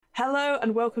Hello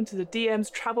and welcome to the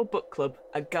DM's Travel Book Club,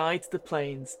 a guide to the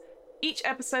planes. Each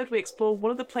episode we explore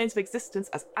one of the planes of existence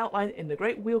as outlined in the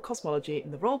Great Wheel cosmology in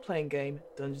the role-playing game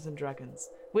Dungeons & Dragons.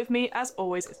 With me, as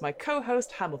always, is my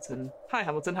co-host Hamilton. Hi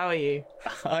Hamilton, how are you?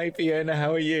 Hi Fiona,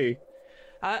 how are you?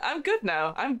 I'm good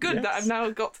now. I'm good that I've now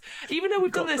got... Even though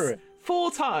we've done this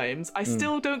 4 times, I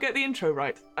still don't get the intro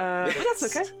right. But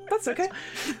that's okay. That's okay.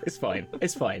 It's fine.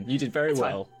 It's fine. You did very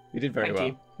well. Fine. You did very well.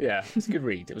 You. Yeah, it was a good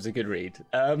read. It was a good read.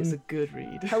 It's a good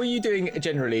read. How are you doing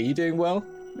generally? Are you doing well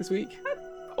this week?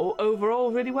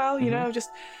 Overall, really well. You know, just,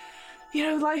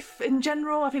 life in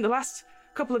general. I think the last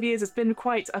couple of years has been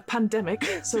quite a pandemic.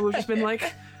 So we've just been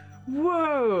like,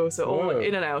 whoa. So all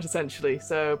in and out, essentially.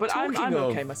 So, but I'm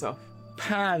okay myself.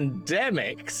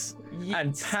 Pandemics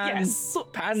and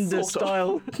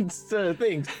panda-style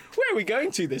things. Where are we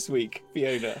going to this week,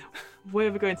 Fiona? Where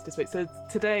are we going to this week? So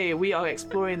today we are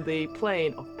exploring the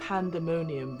plane of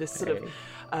Pandemonium, this sort of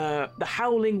the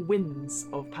howling winds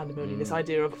of Pandemonium, this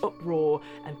idea of uproar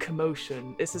and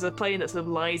commotion. This is a plane that sort of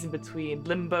lies in between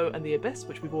Limbo and the Abyss,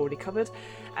 which we've already covered.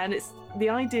 And it's the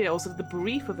idea, also the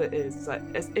brief of it is like,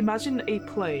 imagine a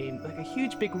plane, like a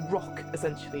huge big rock,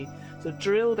 essentially, sort of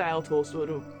drilled out or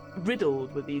sort of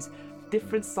riddled with these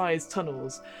different sized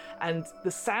tunnels, and the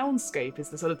soundscape is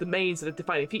the main sort of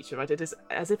defining feature, right? It is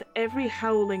as if every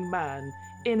howling man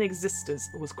in existence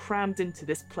was crammed into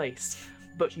this place,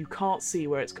 but you can't see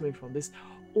where it's coming from. This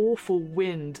awful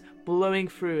wind blowing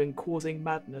through and causing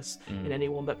madness in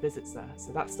anyone that visits there.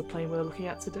 So that's the plane we're looking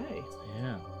at today.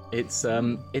 Yeah.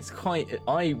 It's quite...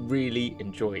 I really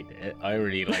enjoyed it. I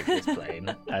really like this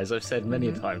plane. As I've said many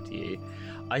a time to you.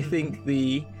 I think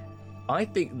the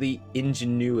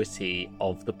ingenuity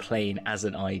of the plane as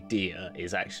an idea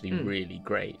is actually really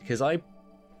great, because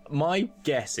my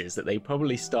guess is that they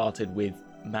probably started with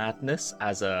madness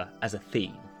as a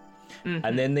theme,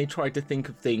 and then they tried to think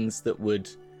of things that would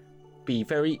be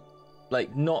very,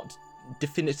 like, not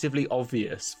definitively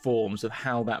obvious forms of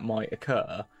how that might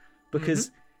occur,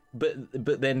 because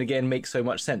but then again makes so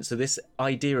much sense. So this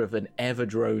idea of an ever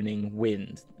droning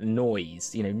wind,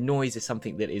 noise, noise is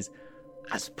something that is,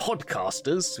 as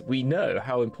podcasters, we know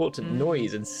how important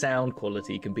noise and sound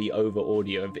quality can be over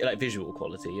audio, like visual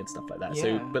quality and stuff like that. Yeah.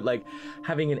 So, but like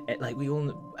having we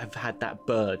all have had that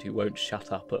bird who won't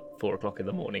shut up at 4:00 in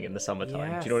the morning in the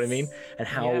summertime. Yes. Do you know what I mean? And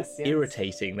how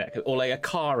irritating that, or like a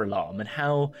car alarm, and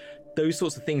how those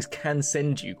sorts of things can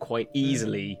send you quite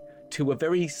easily to a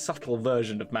very subtle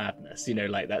version of madness,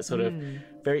 like that sort of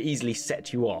very easily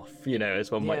set you off,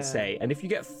 as one might say. And if you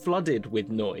get flooded with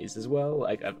noise as well,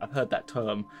 like I've heard that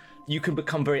term, you can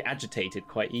become very agitated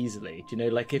quite easily.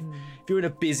 Like if you're in a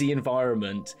busy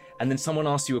environment and then someone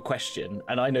asks you a question,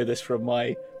 and I know this from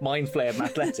my mind flare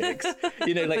athletics,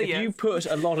 if you put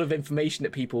a lot of information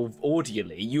at people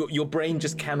audially, your brain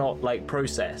just cannot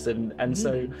process. And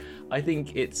so I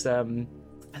think it's...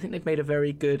 I think they've made a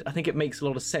very good... I think it makes a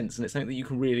lot of sense, and it's something that you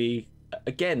can really...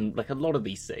 Again, like a lot of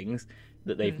these things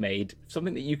that they've made,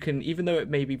 something that you can... Even though it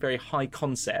may be very high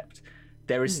concept,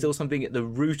 there is still something at the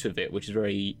root of it which is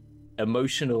very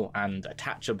emotional and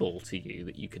attachable to you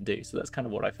that you can do. So that's kind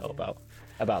of what I felt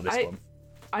about this one.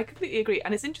 I completely agree.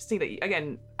 And it's interesting that,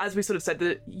 again, as we sort of said,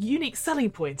 the unique selling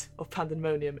point of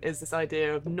Pandemonium is this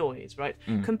idea of noise, right?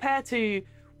 Compared to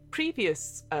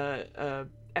previous...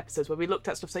 episodes where we looked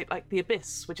at stuff, say, like The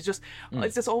Abyss, which is just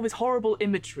it's just all this horrible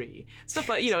imagery, stuff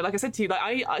like, like I said to you,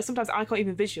 like I sometimes I can't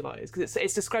even visualize because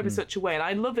it's described in such a way, and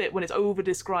I love it when it's over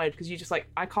described because you just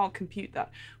I can't compute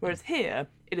that. Whereas here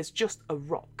it is just a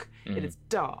rock, it is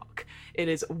dark, it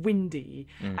is windy,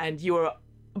 and you're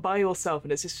by yourself,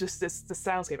 and it's just the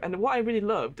soundscape. And what I really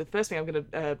loved, the first thing I'm going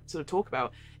to sort of talk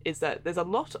about, is that there's a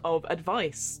lot of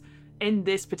advice in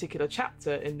this particular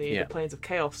chapter in the Planes of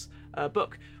Chaos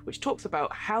book, which talks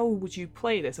about how would you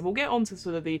play this, and we'll get on to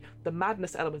sort of the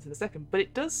madness elements in a second, but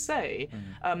it does say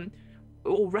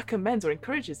or recommends or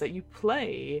encourages that you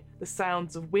play the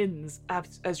sounds of winds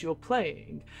as you're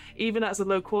playing, even at a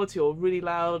low quality or really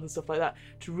loud and stuff like that,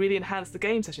 to really enhance the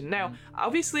game session. Now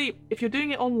obviously if you're doing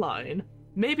it online,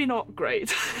 maybe not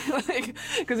great,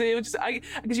 because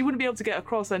you wouldn't be able to get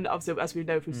across, and obviously as we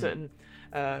know from certain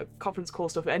conference call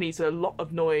stuff, any sort of lot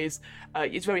of noise,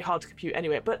 it's very hard to compute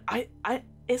anyway. But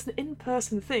it's an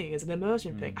in-person thing, it's an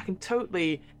immersion thing. I can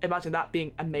totally imagine that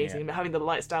being amazing, having the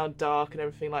lights down dark and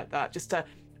everything like that, just to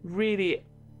really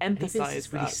emphasize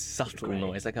this really subtle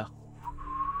noise, like a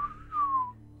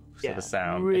sort of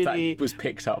sound. Really, if that was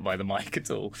picked up by the mic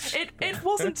at all. It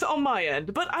wasn't on my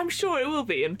end, but I'm sure it will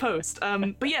be in post.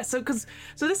 But yeah, so this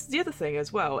is the other thing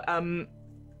as well.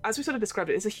 as we sort of described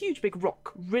it, it's a huge big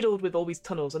rock riddled with all these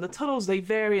tunnels, and the tunnels, they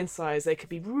vary in size. They could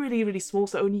be really, really small,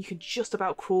 so only you can just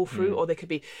about crawl through, or they could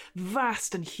be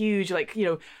vast and huge, like, you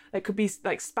know, they could be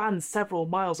like span several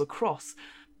miles across.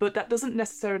 But that doesn't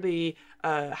necessarily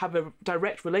have a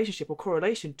direct relationship or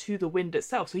correlation to the wind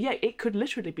itself. So yeah, it could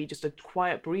literally be just a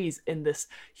quiet breeze in this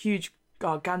huge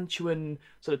gargantuan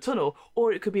sort of tunnel,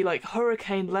 or it could be like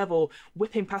hurricane level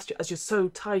whipping past you as you're so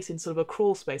tight in sort of a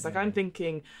crawl space. Like I'm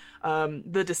thinking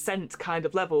The Descent kind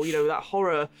of level, you know, that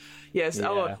horror. Yes,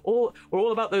 we're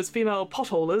all about those female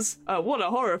potholers. What a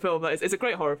horror film that is. It's a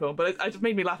great horror film, but it just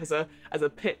made me laugh as a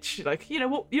pitch. Like, you know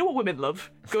what women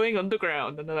love? Going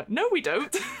underground. And they're like, no, we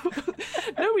don't.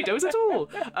 No, we don't at all.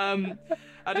 And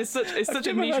it's such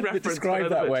a niche reference. Described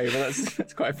that way, but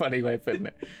that's quite a funny way of putting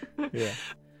it. Yeah.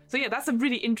 So yeah, that's a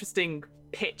really interesting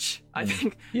pitch, I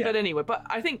think. Yeah. But anyway,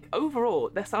 I think overall,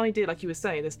 this idea, like you were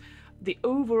saying, the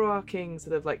overarching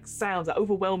sort of like sounds, that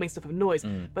overwhelming stuff of noise,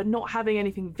 but not having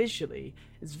anything visually,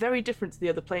 is very different to the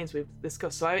other planes we've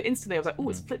discussed. So I was like, oh,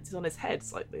 it's flipped it on its head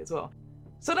slightly as well.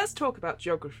 So let's talk about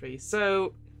geography.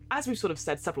 So as we've sort of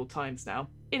said several times now,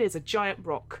 it is a giant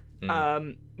rock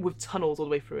with tunnels all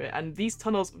the way through it. And these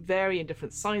tunnels vary in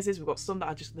different sizes. We've got some that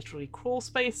are just literally crawl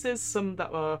spaces, some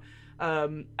that are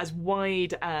as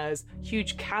wide as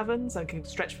huge caverns and can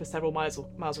stretch for several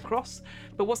miles across.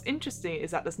 But what's interesting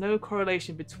is that there's no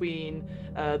correlation between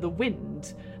the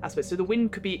wind aspect. So the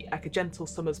wind could be like a gentle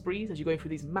summer's breeze as you're going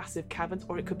through these massive caverns,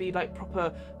 or it could be like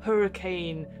proper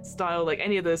hurricane style, like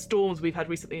any of the storms we've had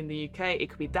recently in the UK.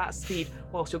 It could be that speed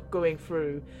whilst you're going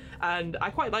through. And I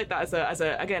quite like that as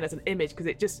an image, because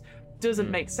it just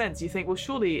doesn't make sense. You think, well,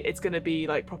 surely it's going to be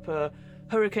like proper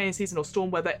hurricane season or storm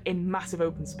weather in massive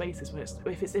open spaces.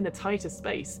 If it's in a tighter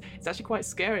space, it's actually quite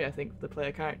scary, I think, for the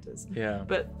player characters. Yeah.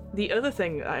 But the other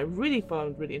thing I really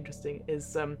found really interesting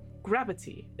is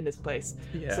gravity in this place.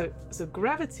 Yeah. So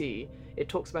gravity, it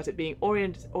talks about it being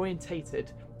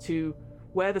orientated to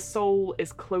where the soul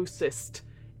is closest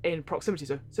in proximity.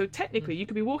 So technically, you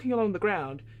could be walking along the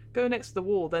ground, go next to the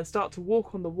wall, then start to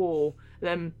walk on the wall,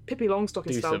 then Pippi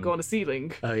Longstocking style go on a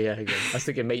ceiling. Oh yeah, okay. I was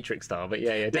thinking Matrix style, but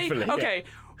yeah, definitely. Okay,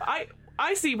 yeah.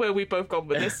 I see where we've both gone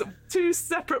with this. Two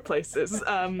separate places.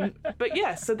 But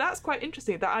yeah, so that's quite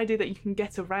interesting. That idea that you can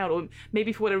get around, or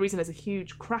maybe for whatever reason there's a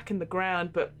huge crack in the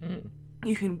ground, but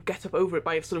you can get up over it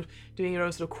by sort of doing your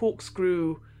own sort of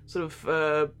corkscrew sort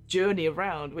of journey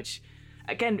around, which,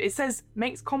 again, it says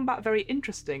makes combat very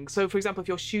interesting. So, for example, if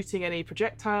you're shooting any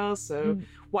projectiles,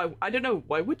 I don't know,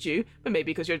 why would you? But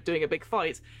maybe because you're doing a big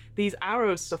fight, these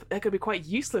arrows stuff, they're going to be quite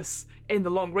useless in the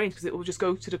long range, because it will just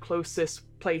go to the closest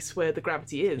place where the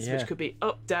gravity is, which could be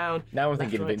up, down. Now I'm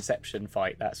thinking of Inception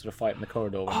fight, that sort of fight in the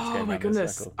corridor. When oh my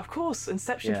goodness! Of course,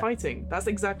 Inception fighting. That's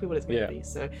exactly what it's going to be.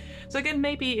 So again,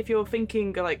 maybe if you're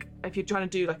thinking like if you're trying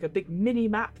to do like a big mini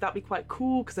map, that'd be quite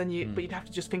cool, because then but you'd have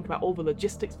to just think about all the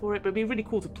logistics for it. But it'd be really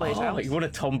cool to play it out. You want a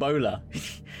tombola?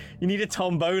 You need a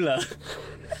tombola.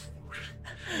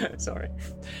 Sorry.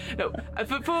 No,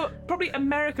 for probably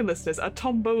American listeners, a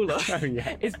tombola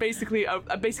is basically a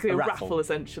raffle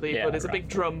essentially, but it's a big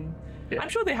drum. Yeah. I'm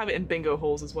sure they have it in bingo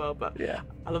halls as well, but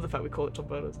I love the fact we call it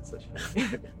tombolas and such.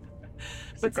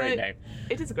 It's a great name.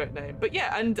 It is a great name. But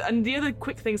yeah, and the other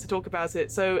quick things to talk about it,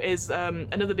 so is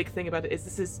another big thing about it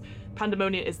is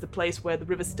Pandemonium is the place where the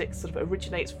river Styx sort of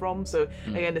originates from. So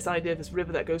again, this idea of this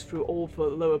river that goes through all the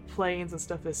lower plains and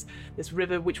stuff, this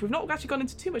river, which we've not actually gone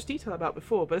into too much detail about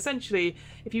before, but essentially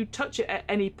if you touch it at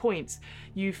any point,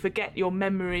 you forget your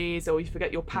memories, or you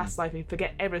forget your past life, and you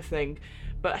forget everything.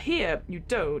 But here you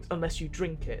don't, unless you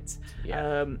drink it.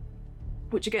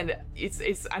 Which again,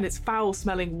 it's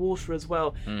foul-smelling water as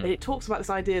well. And it talks about this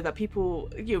idea that people,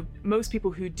 most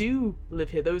people who do live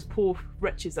here, those poor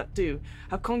wretches that do,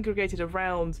 have congregated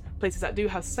around places that do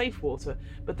have safe water.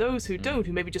 But those who don't,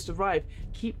 who maybe just arrive,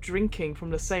 keep drinking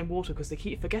from the same water because they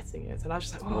keep forgetting it. And I was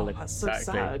just like, that's so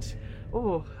sad.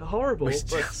 Oh, horrible.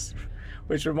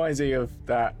 Which reminds me of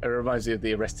that. It reminds me of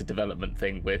the Arrested Development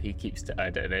thing where he keeps. I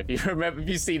don't know if you remember. If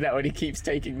you've seen that, when he keeps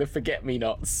taking the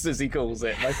forget-me-nots, as he calls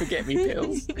it, my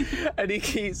forget-me-pills, and he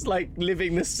keeps like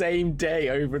living the same day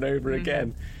over and over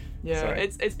again. Yeah,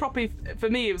 it's probably, for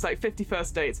me, it was like 50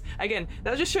 First Dates. Again,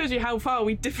 that just shows you how far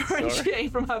we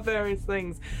differentiate from our various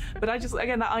things. But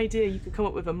again, that idea, you could come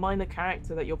up with a minor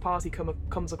character that your party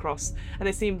comes across, and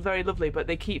they seem very lovely, but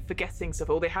they keep forgetting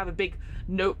stuff, or they have a big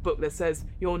notebook that says,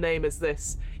 your name is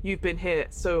this, you've been here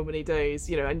so many days,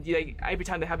 and every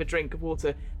time they have a drink of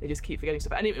water, they just keep forgetting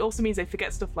stuff. And it also means they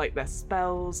forget stuff like their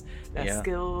spells, their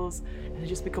skills, and they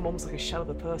just become almost like a shell of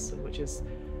a person, which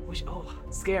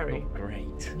scary.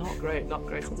 Not great Not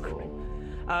great at all.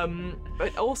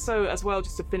 But also, as well,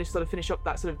 just to finish up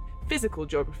that sort of physical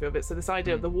geography of it. So this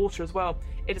idea of the water as well,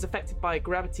 it is affected by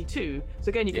gravity too. So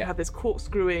again, you can have this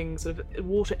corkscrewing sort of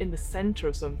water in the center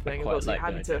of something, and so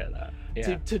having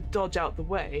to dodge out the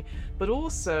way. But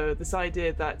also this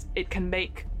idea that it can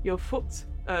make your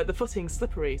the footing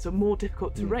slippery, so more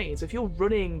difficult terrain. So if you're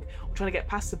running or trying to get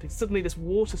past something, suddenly this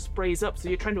water sprays up, so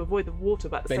you're trying to avoid the water,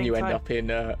 but at the same time... Then you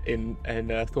end up in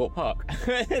Thorpe Park.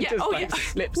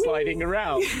 Slip sliding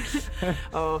around.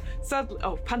 Sadly,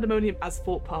 Pandemonium as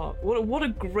Thorpe Park. What a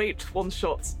great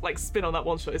one-shot, spin on that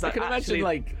one-shot. Is that I can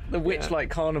imagine, the Witchlight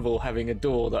Carnival having a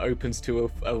door that opens to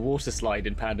a water slide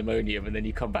in Pandemonium, and then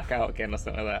you come back out again or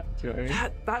something like that. Do you know what I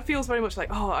mean? That feels very much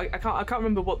like, I can't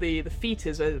remember what the feat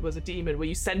is. Was a demon where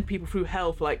you send people through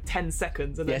hell for 10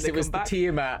 seconds and then they come back. Yes, it was the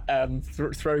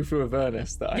Tiamat throw through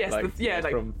Avernus that I liked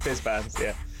from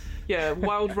Fizzbands, Yeah,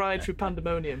 wild ride through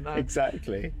Pandemonium.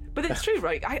 Exactly. But it's true,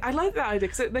 right? I like that idea,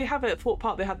 because they have it at Thorpe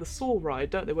Park, they had the Saw ride,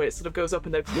 don't they, where it sort of goes up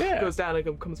and then goes down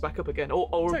and comes back up again. Or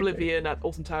exactly. Oblivion at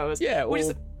Alton Towers. Yeah,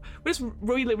 we're just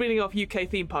really reading off UK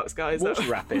theme parks, guys. Water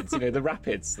rapids, the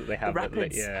rapids that they have. The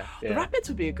rapids. The rapids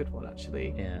would be a good one,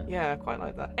 actually. Yeah, quite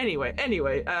like that. Anyway,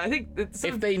 I think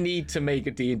if they need to make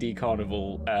a D&D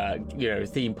carnival,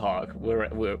 theme park,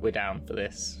 we're down for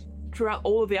this. Throughout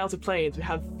all of the Outer Planes, we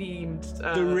have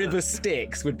themed... the River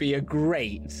Styx would be a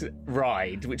great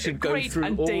ride, which should go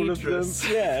through all dangerous. Of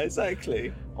them. Yeah,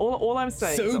 exactly. All I'm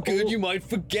saying so good you might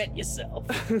forget yourself.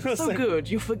 So good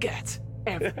you forget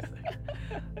everything.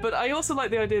 But I also like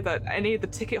the idea that any of the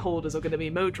ticket holders are going to be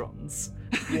Modrons.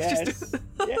 Yes.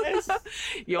 Yes.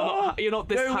 You're not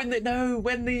this...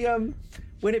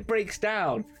 When it breaks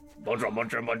down... Modron. That'd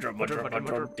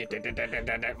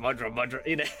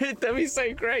be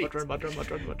so great. Modron.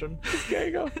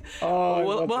 Going on.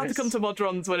 We'll have to come to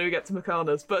Modrons when we get to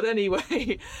Meccana's. But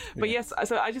anyway, yes,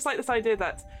 so I just like this idea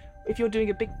that if you're doing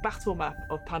a big battle map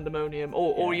of Pandemonium,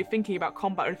 or you're thinking about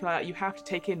combat or anything like that, you have to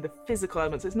take in the physical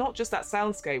elements. It's not just that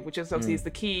soundscape, which is obviously is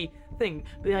the key thing,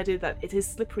 but the idea that it is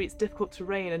slippery, it's difficult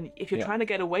terrain, and if you're trying to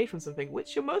get away from something,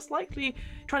 which you're most likely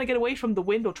trying to get away from the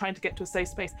wind or trying to get to a safe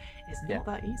space, it's not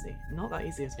that easy. Not that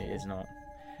easy at all. It is not.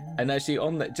 And actually,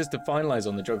 just to finalise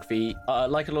on the geography,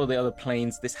 like a lot of the other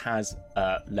planes, this has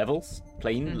levels,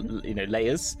 layers.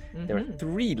 Mm-hmm. There are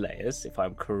 3 layers, if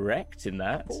I'm correct in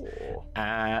that.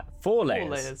 4 layers. 4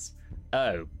 layers.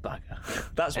 Oh bugger!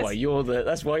 That's why you're the.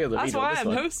 That's why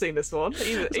I'm hosting this one,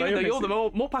 even though you're the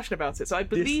more passionate about it. So I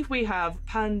believe we have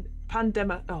I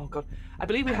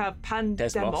believe we have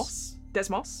Desmos.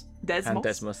 Desmos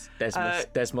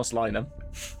Linem.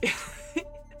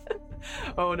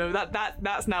 Oh no,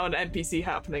 that's now an NPC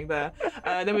happening there.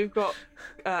 Then we've got,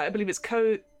 I believe it's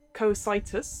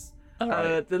Cositus,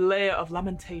 the layer of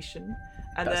lamentation.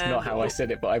 And that's not how I said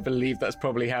it, but I believe that's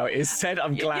probably how it is said.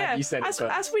 I'm glad you said it.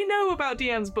 As we know about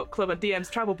DM's book club and DM's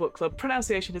travel book club,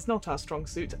 pronunciation is not our strong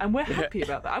suit, and we're happy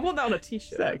about that. I want that on a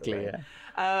t-shirt. Exactly,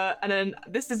 yeah. And then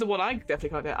this is the one I definitely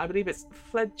can't get. I believe it's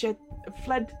Phlegetton?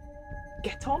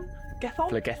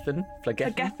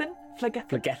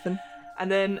 Phlegetton.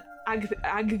 And then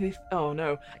Agathion.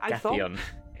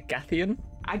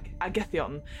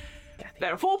 Agathion.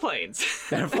 There are 4 planes.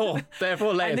 There are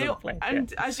 4 layers of planes.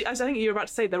 And as I think you're about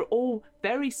to say, they're all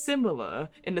very similar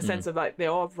in the sense of they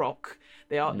are rock.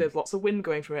 There's lots of wind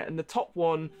going through it, and the top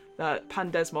one,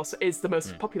 Pandesmos, is the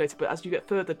most populated. But as you get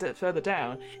further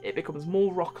down, it becomes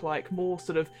more rock-like, more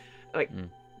sort of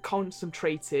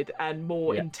concentrated and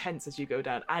more intense as you go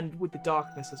down, and with the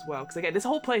darkness as well. Because again, this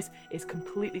whole place is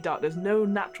completely dark. There's no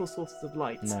natural sources of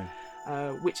light.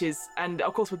 No. Which is, and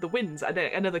of course with the winds, I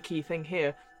think another key thing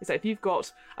here is that if you've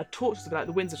got a torch,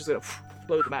 the winds are just going to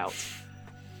blow them out.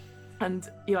 And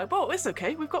you're like, well, it's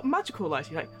okay, we've got magical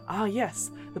light. You're like, yes,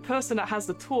 the person that has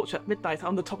the torch at midnight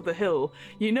on the top of the hill,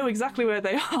 you know exactly where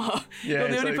they are. You're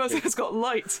the only person who's got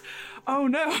light. Oh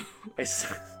no.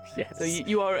 Yes. So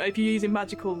you are, if you're using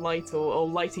magical light or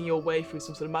lighting your way through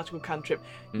some sort of magical cantrip,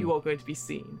 you are going to be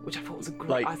seen, which I thought was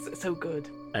so good.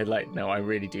 I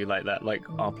really do like that. Like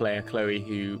our player Chloe,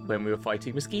 who, when we were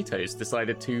fighting mosquitoes,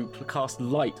 decided to cast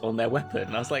light on their weapon.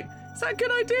 And I was like, is that a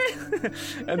good idea?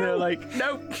 And they were like,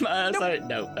 nope. I was like,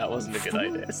 no, that wasn't a good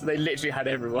idea. So they literally had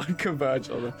everyone converge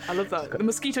on them. I love that. The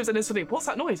mosquitoes, and then suddenly, what's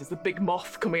that noise? It's the big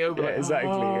moth coming over. Yeah,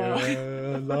 exactly.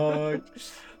 Light.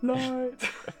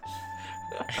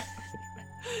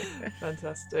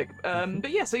 Fantastic.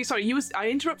 But yeah, so sorry, I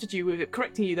interrupted you with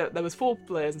correcting you that there was 4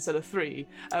 players instead of 3.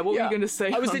 What were you going to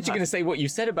say? I was literally going to say what you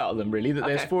said about them, really, that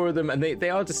there's 4 of them, and they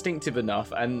are distinctive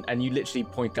enough, and you literally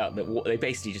point out that what they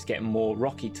basically just get more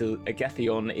rocky to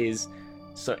Agathion is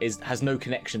has no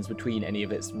connections between any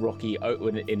of its rocky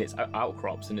in its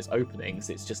outcrops and its openings.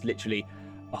 It's just literally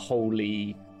a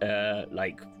wholly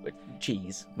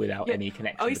cheese without any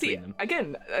connection between them.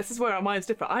 Again, this is where our minds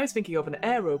differ. I was thinking of an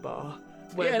aerobar.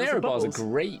 Yeah, an aerobar is a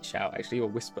great shout, actually, or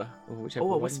whisper, or whichever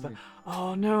one. Oh, a whisper.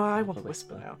 Oh no, I want a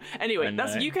whisper now. Anyway,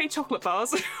 that's UK chocolate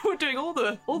bars. We're doing all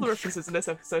the references in this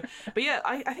episode. But yeah,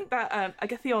 I think that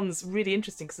Agathion's really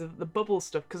interesting because of the bubble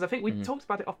stuff. Because I think we talked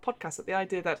about it off podcast, that the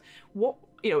idea that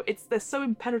they're so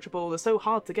impenetrable, they're so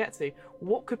hard to get to.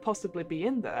 What could possibly be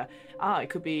in there? It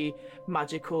could be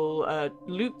magical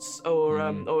loots or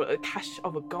a cache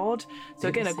of a god. So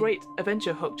again, a great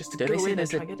adventure hook just to go in and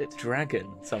try and get it. Dragon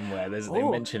somewhere. They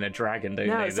mention a dragon, don't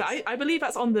they? So I believe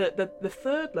that's on the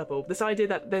third level. This idea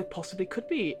that there possibly could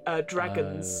be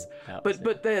dragons,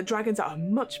 but they're dragons that are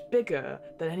much bigger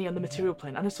than any on the material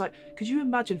plane. And it's like, could you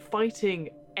imagine fighting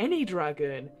any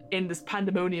dragon in this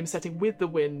Pandemonium setting with the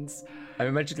winds? I'm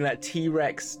imagining that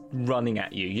T-Rex running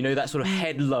at you. You know, that sort of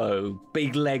head low,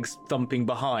 big legs thumping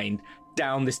behind,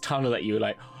 down this tunnel at you,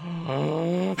 like,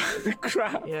 oh,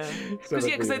 crap. Yeah, because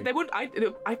they wouldn't.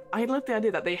 I love the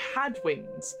idea that they had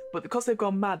wings, but because they've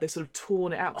gone mad, they've sort of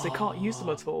torn it out because they can't use them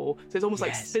at all. So it's almost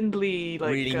like spindly,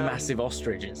 like really massive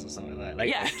ostriches or something like that,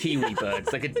 like kiwi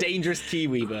birds, like a dangerous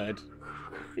kiwi bird.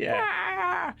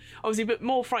 Yeah. Obviously, a bit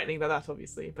more frightening than that,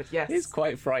 obviously. But yes. It's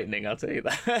quite frightening, I'll tell you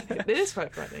that. It is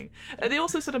quite frightening. They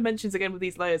also sort of mentions, again, with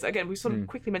these layers, again, we sort of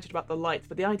quickly mentioned about the light,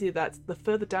 but the idea that the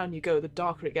further down you go, the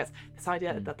darker it gets. This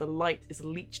idea that the light is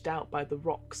leached out by the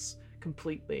rocks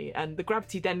completely. And the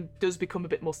gravity then does become a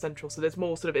bit more central. So there's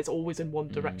more sort of, it's always in one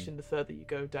direction the further you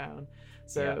go down.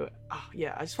 So, I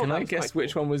just thought Can I guess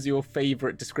which one was your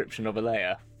favourite description of a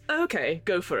layer? Okay,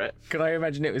 go for it. Can I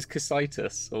imagine it was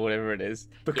Casitus or whatever it is?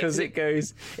 Because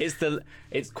it's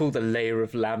called the layer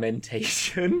of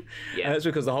lamentation. Yeah. And that's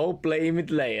because the whole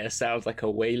blamed layer sounds like a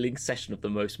wailing session of the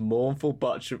most mournful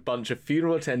bunch of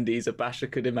funeral attendees a basher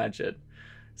could imagine.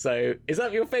 So, is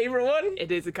that your favourite one?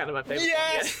 It is kind of my favourite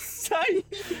yes! one.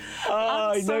 Yes!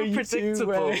 I'm so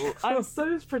predictable. I'm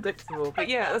so predictable. But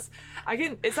yeah,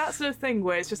 it's that sort of thing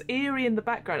where it's just eerie in the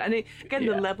background. And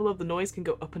the level of the noise can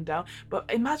go up and down. But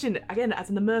imagine, again,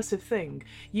 as an immersive thing,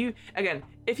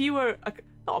 if you were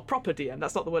not a proper DM,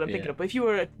 that's not the word I'm thinking of, but if you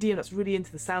were a DM that's really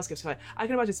into the soundscape, I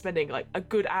can imagine spending like a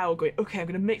good hour going, okay, I'm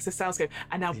going to mix the soundscape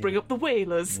and now bring up the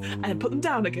wailers and then put them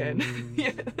down again.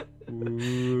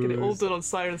 Get it all done on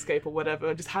Sirenscape or whatever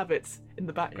and just have it in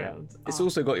the background. Yeah. It's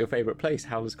also got your favourite place,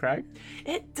 Howler's Crag.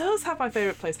 It does have my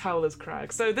favourite place, Howler's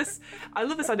Crag. So I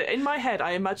love this idea. In my head,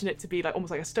 I imagine it to be like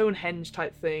almost like a Stonehenge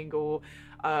type thing, or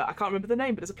I can't remember the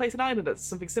name, but there's a place in Ireland that's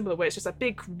something similar where it's just a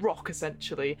big rock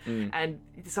essentially, and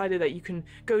you decided that you can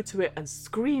go to it and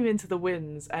scream into the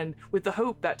winds, and with the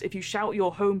hope that if you shout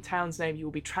your hometown's name, you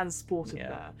will be transported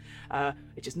there,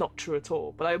 which is not true at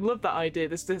all. But I love that idea.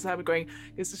 This is how we're going.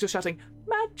 It's just shouting,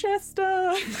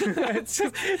 Manchester,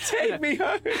 take me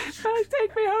home,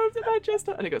 take me home to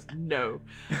Manchester, and it goes no.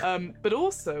 But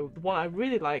also, the one I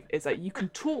really like is that you can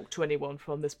talk to anyone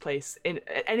from this place,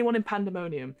 anyone in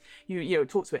Pandemonium. You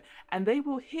talk to it, and they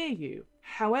will hear you.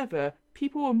 However,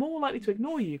 people are more likely to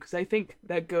ignore you because they think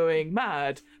they're going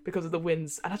mad because of the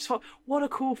winds. And I just thought, what a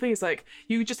cool thing! It's like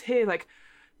you just hear like,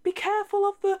 be careful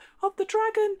of the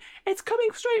dragon, it's coming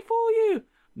straight for you.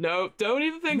 No, don't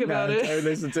even think about it. Don't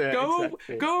listen to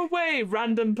it. Go away,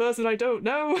 random person I don't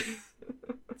know.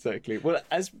 Exactly. Well,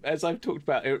 as I've talked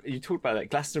about, you talked about that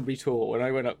Glastonbury tour when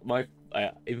I went up my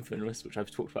Infamous, which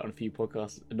I've talked about on a few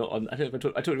podcasts. I don't know if I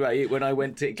talked about it when I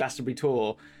went to Glastonbury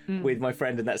tour with my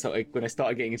friend, and that's when I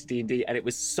started getting into D&D, and it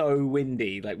was so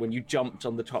windy. Like when you jumped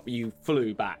on the top, you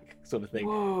flew back, sort of thing.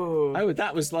 Whoa! Oh,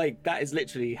 that is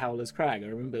literally Howler's Crag. I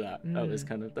remember that.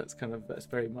 That's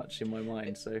very much in my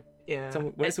mind. So yeah,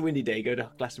 when it's a windy day, go to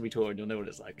Glastonbury tour and you'll know what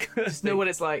it's like. Just know what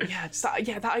it's like. Yeah,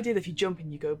 that idea that if you jump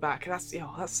and you go back, that's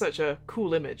such a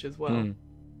cool image as well.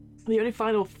 The only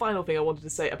final thing I wanted to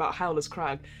say about Howler's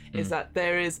Crag is that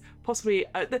there is possibly,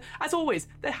 as always,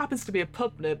 there happens to be a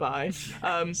pub nearby,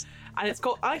 and it's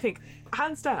got, I think,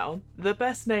 hands down, the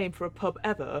best name for a pub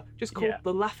ever, just called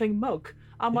the Laughing Mug.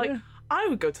 I'm like, I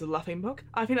would go to the Laughing Mug.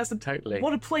 I think that's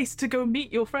what a place to go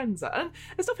meet your friends at. And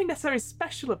there's nothing necessarily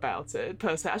special about it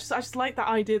per se. I just like that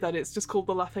idea that it's just called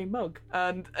the Laughing Mug,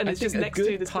 and it's just next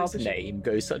to this pub name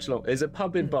goes such long. There's a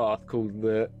pub in Bath called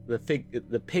the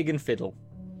Pig and Fiddle.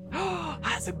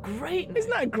 That's a great name.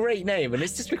 Isn't that a great name? And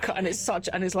it's just because,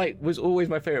 was always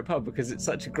my favourite pub because it's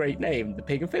such a great name, the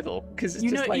Pig and Fiddle. Because it's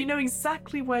you know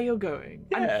exactly where you're going.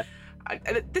 Yeah.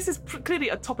 this is clearly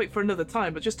a topic for another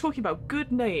time, but just talking about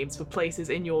good names for places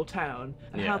in your town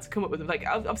and how to come up with them. Like,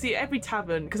 obviously, every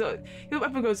tavern, because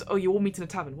everyone goes, oh, you all meet in a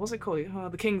tavern. What's it called? Oh,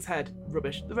 the King's Head,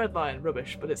 rubbish. The Red Lion,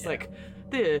 rubbish. But it's like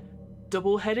the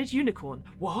double-headed unicorn.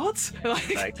 What? Like,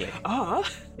 exactly.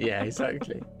 Yeah,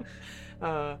 exactly.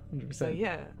 So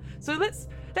yeah. So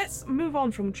let's move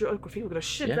on from geography. We're going to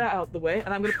ship that out the way,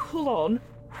 and I'm going to pull on.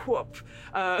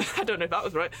 I don't know if that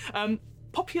was right.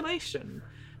 Population.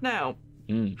 Now,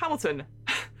 Hamilton,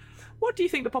 what do you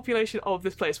think the population of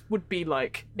this place would be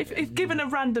like if given a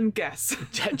random guess?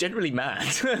 Generally mad.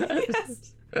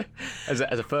 Yes. As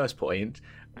a first point.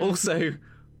 Also,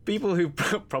 people who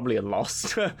probably are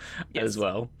lost as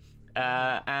well.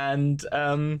 And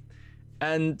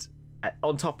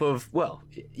on top of,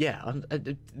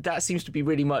 that seems to be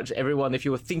really much everyone, if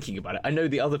you were thinking about it. I know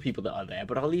the other people that are there,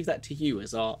 but I'll leave that to you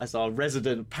as our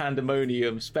resident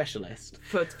Pandemonium specialist.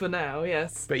 For now,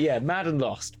 yes. But yeah, mad and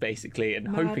lost, basically, and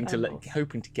hoping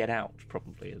to get out,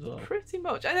 probably, as well. Pretty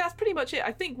much. And that's pretty much it.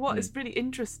 I think what is really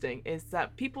interesting is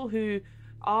that people who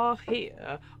are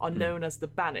here are known as the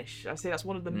Banished. I say that's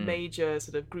one of the major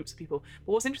sort of groups of people.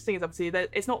 But what's interesting is obviously that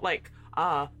it's not like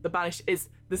the Banished is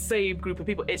the same group of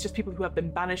people. It's just people who have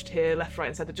been banished here, left, right,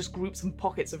 and centre, just groups and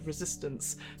pockets of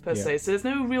resistance per se. So there's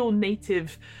no real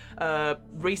native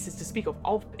races to speak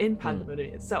of in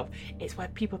Pandemonium itself. It's where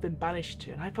people have been banished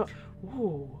to, and I thought,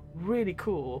 ooh, really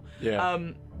cool. Yeah.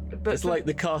 But it's like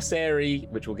the Carceri,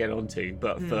 which we'll get onto,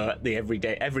 but for the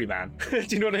everyman. Do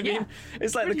you know what I mean? Yeah,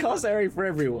 it's like the Carceri for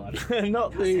everyone,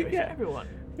 not the for everyone.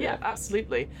 Yeah,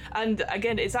 absolutely. And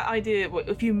again, it's that idea,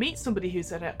 if you meet somebody who's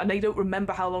said it and they don't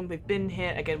remember how long they've been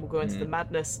here, again, we'll go into the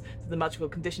madness, to the magical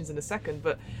conditions in a second,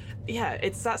 but yeah,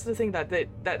 it's that sort of thing that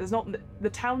there's not, the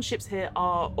townships here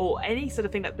are, or any sort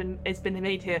of thing that's been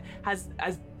made here has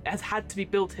had to be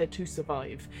built here to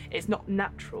survive. It's not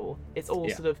natural. It's all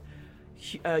sort of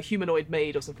humanoid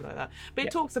made or something like that. But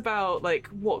it talks about like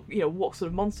what sort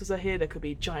of monsters are here. There could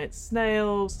be giant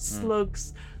snails,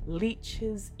 slugs,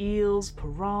 leeches, eels,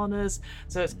 piranhas.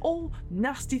 So it's all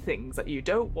nasty things that you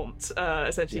don't want,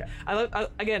 essentially. I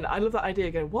love that idea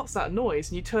again. What's that noise?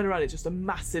 And you turn around, it's just a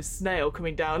massive snail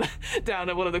coming down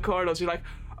at one of the corridors. You're like,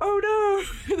 oh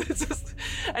no! It's just,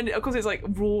 and of course it's like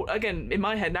raw. Again, in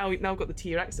my head now I've got the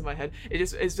T-Rex in my head.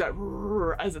 It's like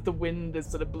as the wind is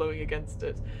sort of blowing against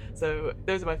it. So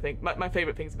those are my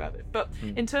favorite things about it. But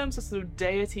in terms of sort of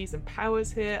deities and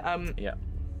powers here,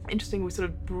 interesting, we sort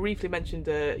of briefly mentioned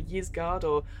Ysgard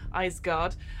or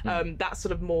Isgard. That's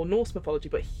sort of more Norse mythology,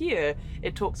 but here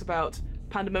it talks about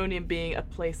Pandemonium being a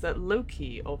place that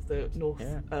Loki of the North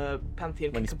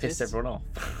pantheon when he's pissed everyone off.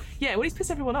 Yeah, when he's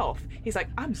pissed everyone off, he's like,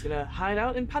 I'm just gonna hide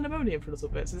out in Pandemonium for a little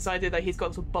bit. So this idea that he's got a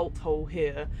little bolt hole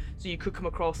here, so you could come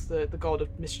across the god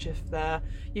of mischief there.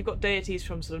 You've got deities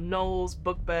from sort of gnolls,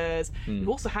 bugbears. You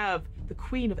also have the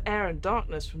Queen of Air and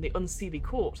Darkness from the Unseelie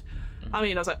Court. I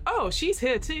mean, I was like, oh, she's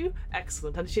here too.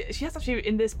 Excellent. And she has actually,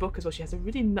 in this book as well, she has a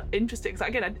really interesting,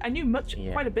 again, I knew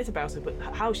quite a bit about her, but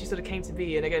how she sort of came to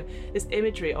be. And again, this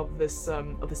imagery of this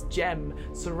gem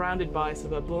surrounded by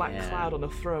sort of a black cloud on a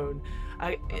throne.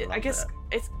 I guess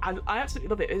I absolutely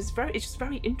love it. It's just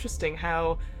very interesting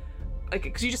how, like,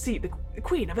 because you just see the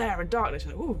Queen of Air and Darkness,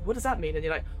 you're like, ooh, what does that mean? And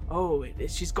you're like, oh,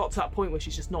 she's got to that point where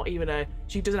she's just not even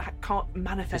can't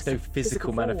manifest. There's no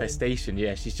physical manifestation.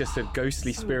 Yeah, she's just a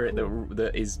ghostly spirit cool.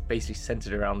 that is basically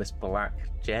centered around this black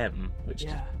gem, which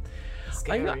is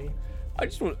scary.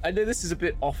 I know this is a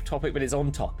bit off topic, but it's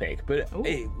on topic. But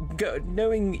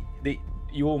knowing that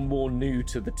you're more new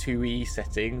to the 2E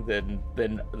setting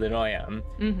than I am,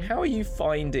 how are you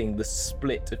finding the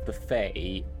split of the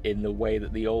Fae in the way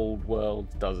that the old world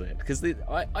does it? Because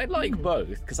I like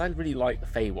both, because I really like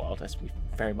the Feywild, as we've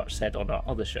very much said on our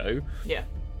other show. Yeah.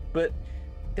 But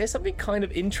there's something kind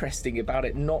of interesting about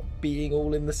it not being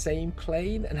all in the same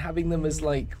plane and having them as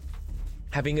like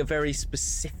having a very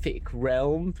specific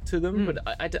realm to them. But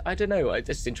I don't know. I'm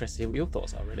just interested to hear what your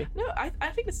thoughts are, really. No, I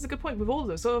think this is a good point with all of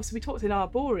them. So obviously we talked in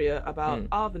Arborea about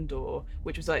Arvindor,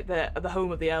 which was like the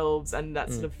home of the elves, and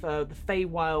that sort of the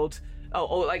Feywild,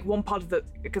 or like one part of the,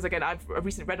 because again I've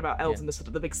recently read about elves and the sort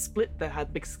of the big split they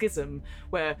had, big schism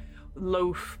where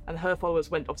Loth and her followers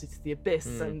went obviously to the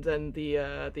Abyss, and then the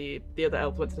other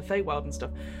elves went to the Feywild and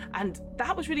stuff, and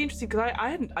that was really interesting because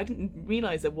I didn't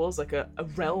realize there was like a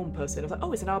realm per se. And I was like,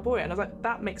 oh, it's an Arborea, and I was like,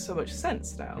 that makes so much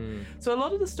sense now. So a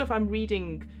lot of the stuff I'm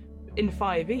reading in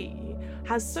 5e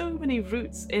has so many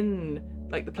roots in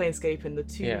like the Planescape and the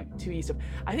 2e stuff.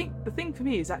 I think the thing for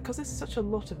me is that because there's such a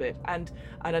lot of it, and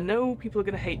I know people are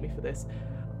going to hate me for this,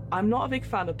 I'm not a big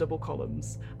fan of double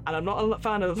columns, and I'm not a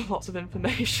fan of lots of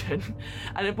information.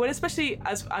 And when, especially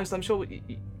as I'm sure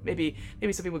maybe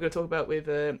something we're going to talk about with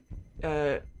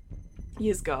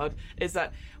Yizgard, is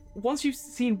that once you've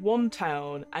seen one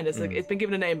town and it's like it's been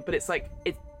given a name, but it's like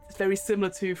it's very similar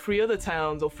to 3 other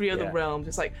towns or 3 other realms.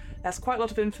 It's like that's quite a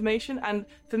lot of information, and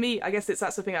for me, I guess it's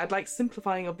that sort of thing. I'd like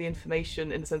simplifying of the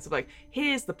information in the sense of like,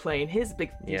 here's the plane, here's the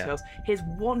big details, here's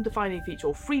one defining feature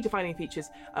or 3 defining features.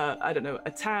 I don't know,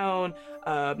 a town,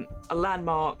 a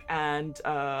landmark, and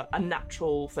a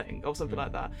natural thing or something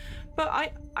like that. But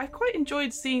I quite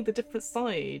enjoyed seeing the different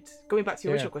side. Going back to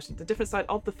your original question, the different side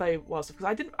of the Feywild stuff, because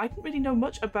I didn't really know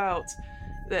much about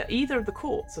either of the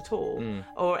courts at all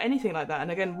or anything like that. And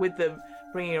again, with the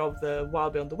bringing of the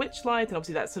Wild Beyond the Witchlight, and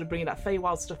obviously that's sort of bringing that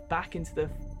Feywild stuff back into the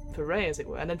foray, as it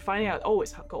were, and then finding out,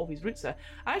 it's got all these roots there.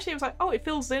 I actually was like, it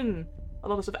fills in a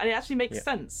lot of stuff, and it actually makes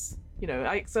sense.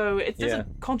 So it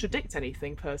doesn't contradict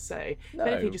anything per se. No. If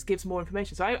anything, it just gives more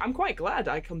information. So I'm quite glad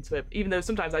I come to it, even though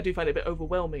sometimes I do find it a bit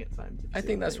overwhelming at times. I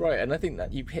think that's right, and I think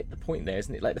that you hit the point there,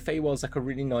 isn't it? Like the Feywild's like a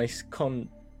really nice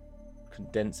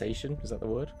condensation, is that the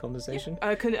word? Condensation?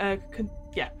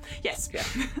 Yes.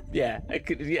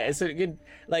 So it can,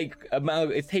 like,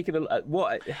 it's taken an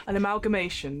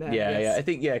amalgamation there. Yeah. I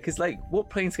think because like what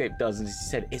Planescape does, as you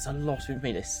said, it's a lot of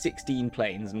information. There's 16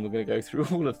 planes, and we're going to go through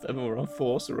all of them. We're on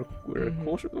 4, so we're a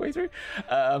quarter of the way through.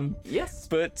 Yes.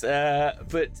 But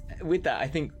with that, I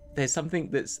think there's something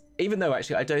that's, even though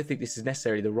actually I don't think this is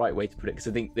necessarily the right way to put it, because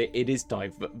I think that it is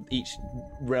each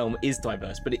realm is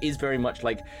diverse, but it is very much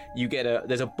like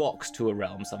there's a box to a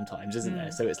realm sometimes, isn't there?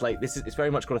 So it's like it's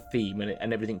very much got a theme,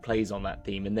 and everything plays on that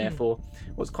theme, and therefore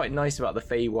what's quite nice about the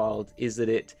Feywild is that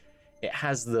it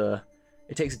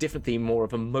takes a different theme, more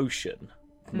of emotion,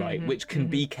 right, which can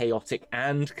be chaotic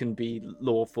and can be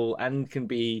lawful and can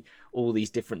be all these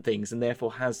different things, and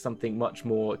therefore has something much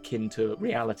more akin to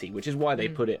reality, which is why they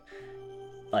put it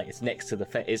like it's next to the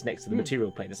material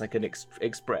plane. It's like an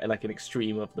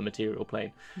extreme of the material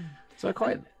plane. So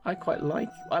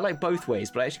I like both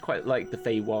ways, but I actually quite like the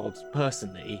Feywild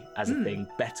personally as a thing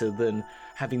better than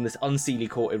having this unseelie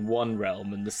court in one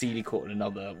realm and the seelie court in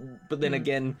another. But then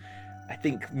again, I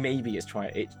think maybe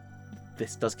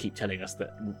this does keep telling us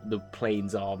that the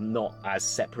planes are not as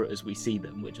separate as we see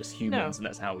them. We're just humans, and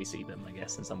that's how we see them, I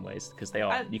guess, in some ways, because they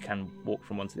are. You can walk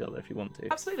from one to the other if you want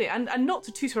to. Absolutely, and not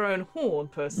to toot our own horn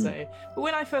per se, but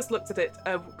when I first looked at it,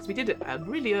 because we did a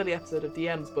really early episode of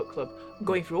DM's book club,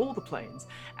 going through all the planes,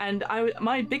 and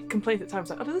my big complaint at the time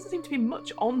was like, there doesn't seem to be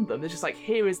much on them. They're just like,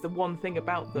 here is the one thing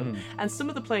about them, and some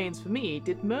of the planes for me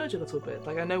did merge a little bit.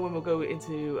 Like I know when we'll go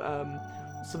into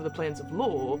some of the planes of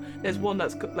lore, there's one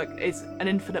that's like it's an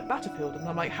infinite battlefield, and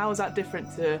I'm like, how is that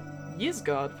different to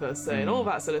Yizgard per se, and all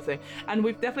that sort of thing. And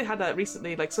we've definitely had that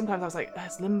recently. Like sometimes I was like,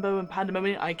 it's Limbo and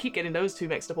Pandemonium. I keep getting those two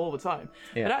mixed up all the time.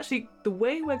 But actually, the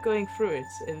way we're going through it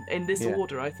in this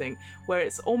order, I think, where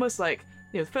it's almost like,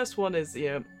 the first one is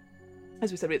as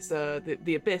we said, it's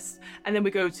the Abyss, and then we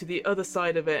go to the other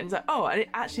side of it, and it's like, and it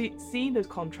actually seeing those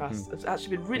contrasts has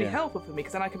actually been really helpful for me,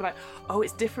 because then I can be like,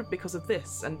 it's different because of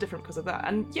this and different because of that.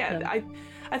 And I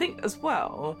think as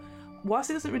well,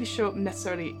 whilst it doesn't really show up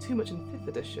necessarily too much in 5th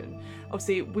edition,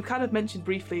 obviously we've kind of mentioned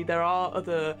briefly there are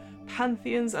other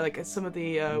pantheons, like some of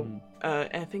the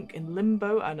I think in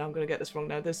Limbo, and I'm going to get this wrong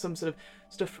now, there's some sort of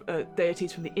stuff,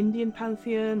 deities from the Indian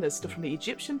pantheon, there's stuff from the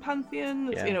Egyptian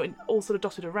pantheon, all sort of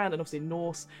dotted around, and obviously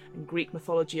Norse and Greek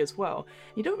mythology as well.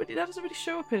 That doesn't really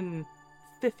show up in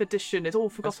 5th edition. It's all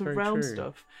Forgotten Realm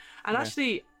stuff, and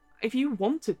actually, if you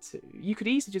wanted to, you could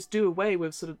easily just do away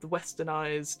with sort of the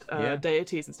westernized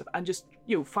deities and stuff, and just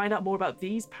find out more about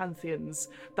these pantheons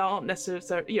that aren't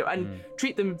necessarily and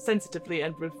treat them sensitively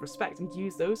and with respect, and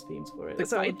use those themes for it.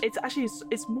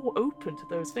 It's more open to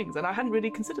those things, and I hadn't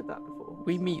really considered that before.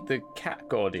 We meet the cat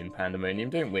god in Pandemonium,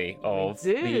 don't we? In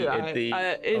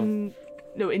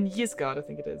Yizgard, I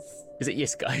think it is. Is it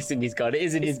Yizgard? It's in Yizgard. It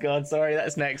is in Yizgard. Sorry,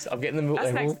 that's next. I'm getting them.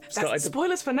 That's next. That's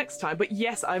spoilers for next time. But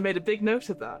yes, I made a big note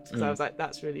of that, because I was like,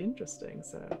 that's really interesting.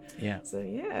 So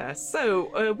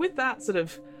with that sort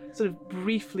of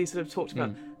briefly talked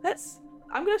about,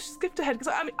 I'm going to skip ahead,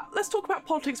 because let's talk about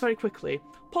politics very quickly.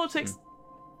 Politics.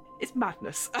 It's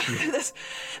madness.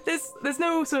 There's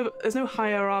no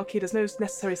hierarchy. There's no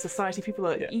necessary society. People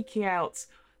are eking out,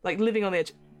 like living on the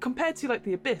edge. Compared to like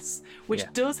the Abyss, which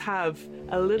does have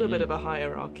a little bit of a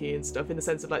hierarchy and stuff, in the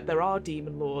sense of like there are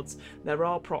demon lords, there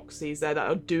are proxies there that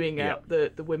are doing out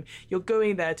the whim. You're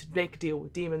going there to make a deal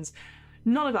with demons.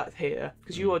 None of that here,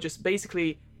 because you are just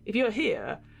basically if you're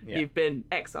here, you've been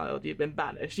exiled, you've been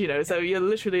banished, so you're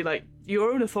literally like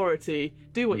your own authority,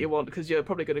 do what you want, because you're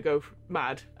probably going to go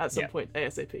mad at some point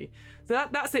ASAP. So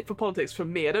that's it for politics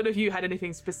from me. I don't know if you had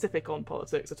anything specific on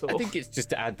politics at all. I think it's just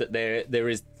to add that there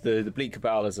is the Bleak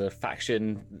Cabal as a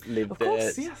faction live there. Of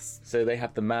course, yes. So they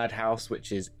have the Madhouse,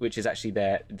 which is actually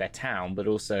their town, but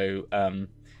also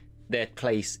their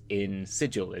place in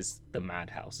Sigil is the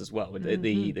Madhouse as well.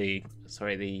 The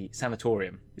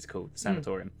sanatorium is called the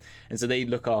sanatorium, and so they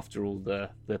look after all the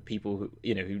people who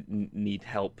who need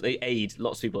help. They aid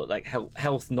lots of people, like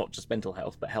health, not just mental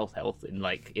health, but health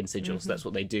in Sigil. So that's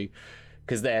what they do,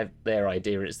 because their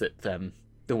idea is that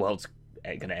the world's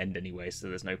going to end anyway, so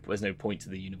there's no point to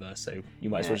the universe. So you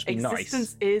might as well just be nice.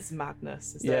 Existence is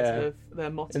madness. Is their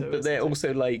motto. But they're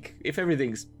also like, if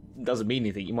everything's doesn't mean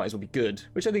anything, you might as well be good,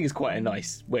 which I think is quite a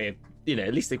nice way of,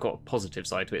 at least they've got a positive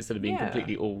side to it instead of being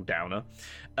completely all downer.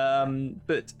 Sorry,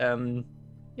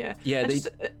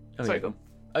 go on.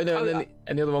 Oh no,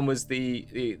 and the other one was the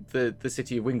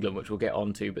city of Wingland, which we'll get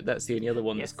onto, but that's the only other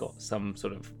one that's got some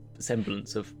sort of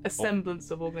semblance of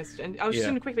organisation. And I was just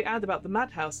going to quickly add about the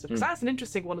Madhouse stuff, because that's an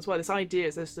interesting one as well. This idea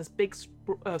is there's this big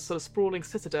sort of sprawling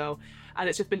citadel, and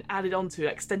it's just been added onto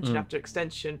extension after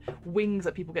extension, wings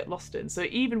that people get lost in. So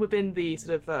even within the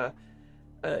sort of the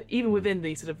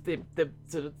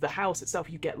house itself,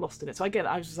 you get lost in it. So again,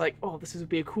 I was just like, oh, this would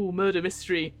be a cool murder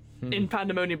mystery in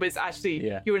Pandemonium, but it's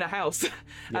actually you're in a house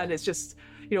and it's just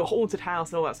a haunted house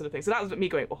and all that sort of thing. So that was me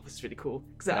going, oh, this is really cool,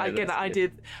 because and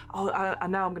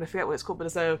now I'm going to forget what it's called,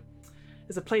 but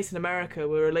there's a place in America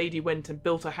where a lady went and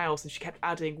built a house, and she kept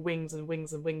adding wings and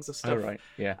wings and wings of stuff. Oh, right,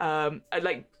 yeah.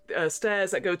 Like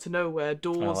stairs that go to nowhere,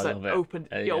 doors that open,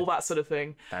 all that sort of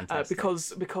thing. Fantastic.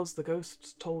 Because the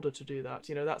ghost told her to do that,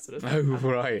 that sort of thing. Oh,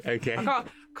 right, okay.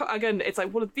 Again, it's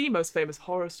like one of the most famous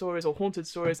horror stories or haunted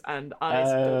stories, and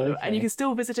and you can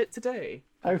still visit it today.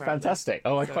 Oh, fantastic!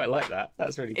 Oh, I quite like that.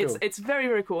 That's really cool. It's very,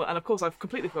 very cool, and of course, I've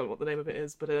completely forgotten what the name of it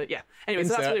is. But anyway,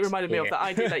 so that's what it reminded me of. The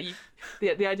idea that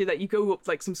the idea that you go up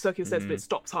like some circular stairs, but it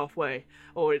stops halfway,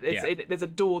 or there's a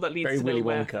door that leads to nowhere.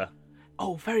 Willy Wonka.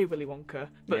 Oh, very Willy Wonka,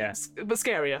 but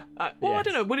scarier. I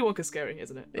don't know. Willy Wonka's scary,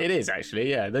 isn't it? It is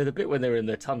actually. Yeah, the bit when they're in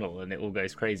the tunnel and it all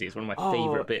goes crazy. It's one of my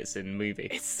favourite bits in the movie.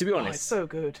 To be honest, it's so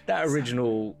good. That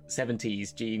original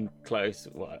 '70s Gene Close,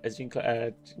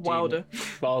 Wilder,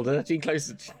 Gene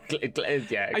Close.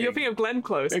 Yeah. You're thinking of Glenn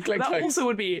Close. Glenn that Close. Also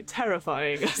would be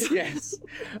terrifying. Yes,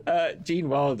 Gene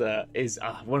Wilder is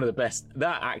one of the best.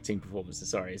 That acting performance,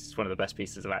 is one of the best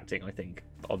pieces of acting I think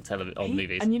on television, on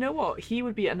movies. And you know what? He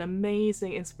would be an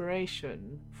amazing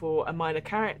inspiration for a minor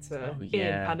character in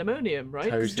Pandemonium, right?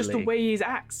 Totally. Just the way he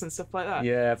acts and stuff like that.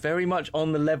 Yeah, very much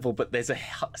on the level, but there's a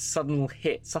subtle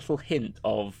hint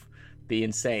of the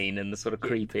insane and the sort of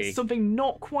creepy. Something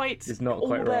not quite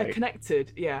right.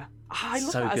 Connected. Yeah. I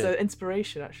love that as an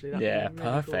inspiration, actually. That'd be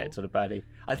really perfect cool. sort of baddie.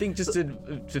 I think just to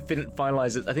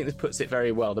finalise it, I think this puts it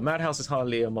very well. The Madhouse is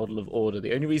hardly a model of order.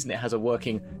 The only reason it has a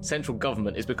working central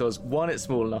government is because, one, it's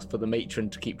small enough for the matron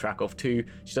to keep track of, two,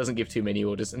 she doesn't give too many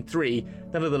orders, and three,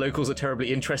 none of the locals are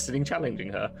terribly interested in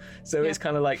challenging her. So it's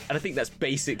kind of like, and I think that's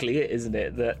basically it, isn't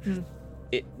it? That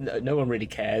no one really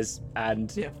cares,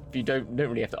 and you don't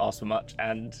really have to ask for much,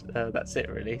 and that's it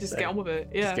really. Just get on with it.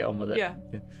 Yeah. Just get on with it. Yeah.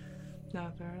 No,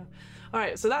 fair enough. All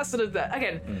right, so that's sort of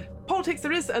politics.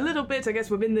 There is a little bit, I guess,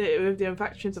 within the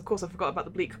factions. Of course, I forgot about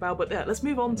the Bleak Cabal, but let's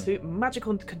move on to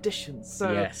magical conditions.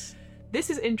 So this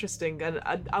is interesting,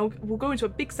 and we'll go into a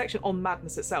big section on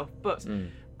madness itself. But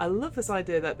I love this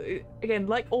idea that, again,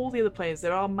 like all the other planes,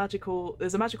 there's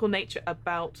a magical nature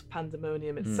about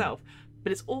Pandemonium itself,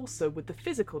 but it's also with the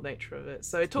physical nature of it.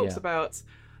 So it talks about,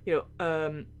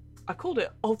 I called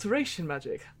it alteration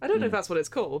magic. I don't know if that's what it's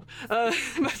called, but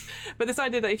this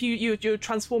idea that if you're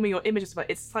transforming your images,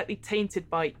 it's slightly tainted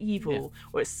by evil,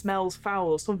 or it smells foul,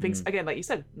 or something's again, like you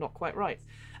said, not quite right.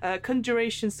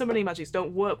 Conjuration, summoning magics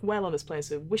don't work well on this plane,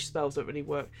 so wish spells don't really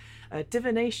work.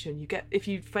 Divination, you get if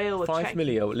you fail a 5 check.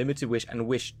 Familiar, limited wish, and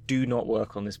wish do not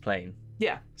work on this plane.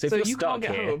 Yeah. So if you're stuck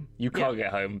here, you can't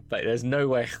get home. But there's no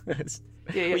way.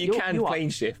 Well, you can plane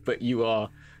shift, but you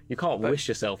can't wish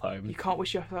yourself home. You can't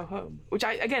wish yourself home. Which,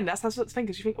 that's the thing,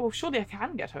 because you think, oh, surely I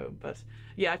can get home. But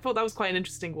yeah, I thought that was quite an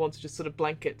interesting one to just sort of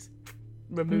blanket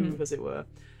remove, as it were.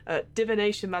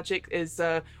 Divination magic is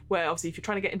where, obviously, if you're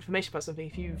trying to get information about something,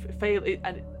 if you fail it,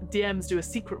 and DMs do a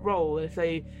secret roll, and if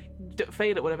they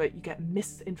fail at whatever, you get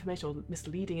misinformation or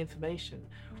misleading information,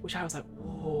 which I was like,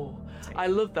 whoa. I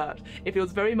love that. It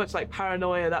feels very much like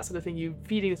paranoia, that sort of thing, you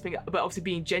feeding this thing, but obviously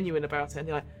being genuine about it, and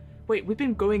you're like, wait, we've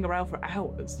been going around for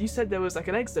hours. You said there was like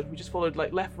an exit. We just followed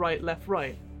like left, right.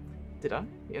 Did I?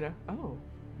 Oh,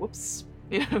 whoops.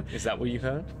 Is that what you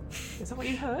heard? Is that what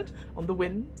you heard? On the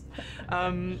wind?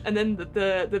 And then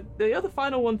the other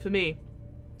final one for me,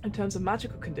 in terms of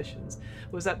magical conditions,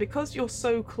 was that because you're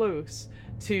so close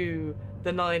to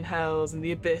the Nine Hells and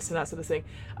the Abyss and that sort of thing,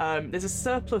 there's a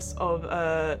surplus of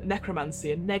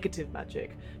necromancy and negative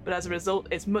magic, but as a result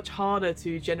it's much harder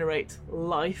to generate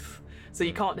life, so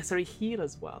you can't necessarily heal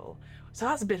as well. So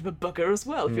that's a bit of a bugger as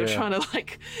well. If you're trying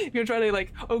to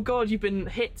like, oh god, you've been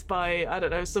hit by, I don't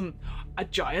know, a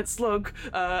giant slug,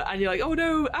 and you're like, oh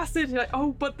no, acid. You're like,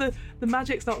 oh, but the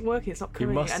magic's not working. It's not coming.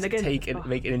 You must and again,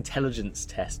 make an intelligence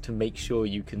test to make sure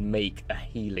you can make a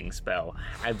healing spell.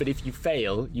 But if you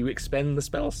fail, you expend the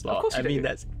spell slot. Of course you do.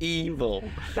 That's evil.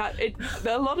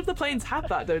 A lot of the planes have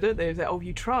that though, don't they? It's like, oh,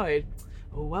 you tried.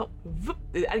 Oh well,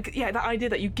 yeah, that idea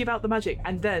that you give out the magic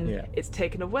and then it's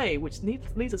taken away, which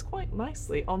leads us quite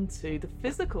nicely onto the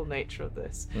physical nature of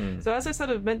this. So as I sort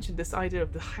of mentioned, this idea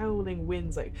of the howling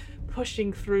winds like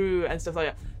pushing through and stuff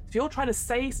like that. If you're trying to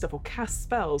say stuff or cast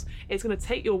spells, it's going to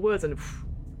take your words and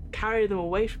carry them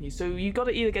away from you. So you've got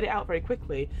to either get it out very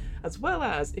quickly, as well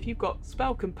as if you've got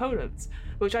spell components,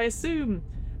 which I assume.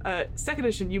 Second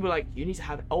edition, you were like, you need to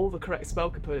have all the correct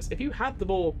spell components. If you had them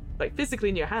all like physically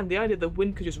in your hand, the idea the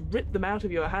wind could just rip them out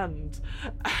of your hand,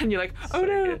 and you're like, oh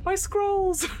no, good. My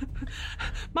scrolls,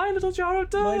 my little jar of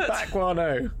dirt, my back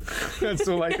guano. That's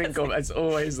all I think of. It's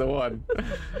always the one.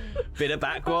 Bit of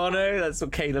back guano. That's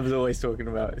what Caleb's always talking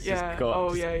about. It's just got.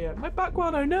 Oh yeah. My back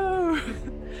guano, no.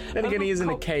 Then again, he is in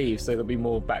a cave, so there'll be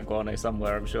more back guano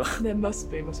somewhere, I'm sure. There must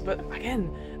be. But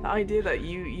again, the idea that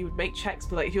you would make checks,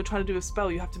 but like if you're trying to do a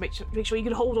spell, you have to make sure you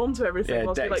can hold on to everything.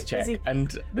 Yeah, dex like, check.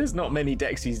 And there's not many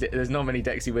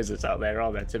Dexy wizards out there,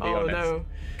 are there? To be honest. Oh no!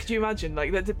 Could you imagine?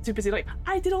 Like they're too busy. Like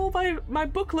I did all my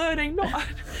book learning, not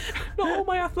all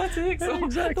my athletics,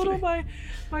 not all my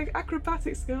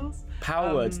acrobatic skills.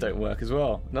 Power words don't work as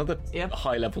well. Another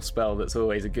high level spell that's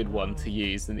always a good one to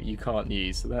use and that you can't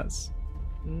use. So that's.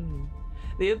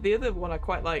 The other one I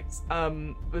quite liked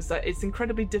was that it's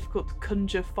incredibly difficult to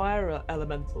conjure fire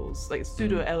elementals, like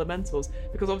pseudo elementals,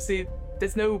 because obviously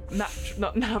there's no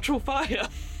natural fire.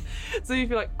 So you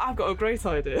feel like, I've got a great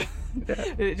idea.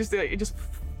 And it just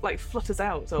flutters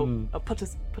out, or put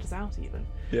us out even.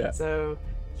 Yeah. So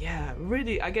yeah,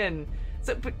 really again.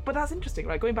 So, but that's interesting,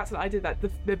 right? Going back to the idea that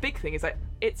the big thing is like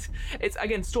it's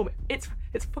again storm. It's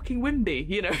fucking windy,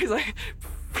 It's like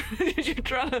you're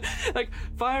trying to like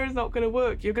fire is not going to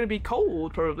work. You're going to be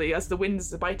cold probably as the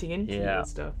winds are biting into you and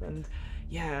stuff. And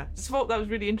just thought that was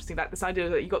really interesting. Like this idea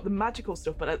that you got the magical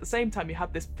stuff, but at the same time you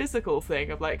have this physical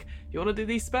thing of like you want to do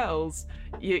these spells,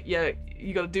 you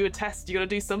got to do a test. You got to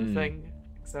do something.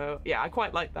 So yeah, I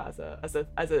quite like that as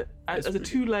a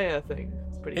 2-layer thing.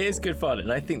 It's pretty cool. It is good fun,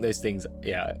 and I think those things,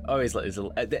 I always like this.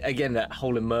 Again, that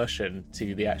whole immersion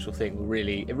to the actual thing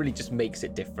really just makes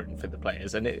it different for the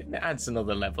players, and it adds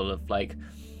another level of like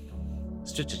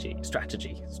stratagem.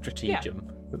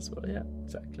 That's what,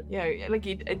 exactly. Yeah, like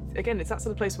again, it's that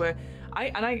sort of place where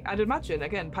I'd imagine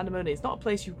again, Pandemonium is not a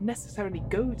place you necessarily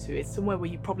go to. It's somewhere where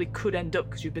you probably could end up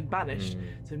because you've been banished.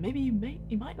 So maybe you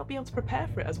might not be able to prepare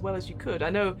for it as well as you could. I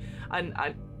know, and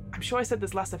I'm sure I said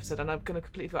this last episode, and I'm going to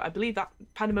completely forget. I believe that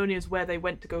Pandemonium is where they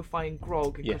went to go find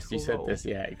Grog. Yes, you said this.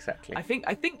 Yeah, exactly. I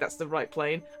think that's the right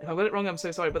plane. If I got it wrong, I'm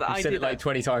so sorry. But you said it like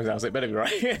 20 times now, so it better be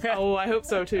right. Oh, I hope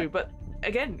so too. But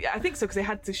again, I think so because they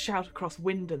had to shout across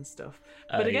wind and stuff.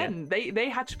 But again, they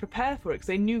had to prepare for it because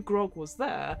they knew Grog was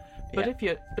there. But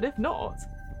if not,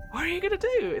 what are you going to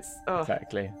do? It's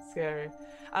exactly scary.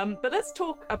 But let's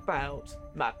talk about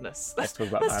madness. Let's talk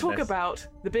madness. Talk about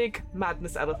the big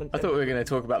madness elephant. I thought we were going to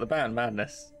talk about the band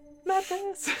Madness.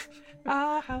 Madness,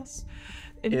 our house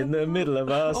in the middle of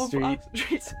our street.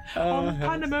 On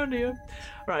Pandemonium.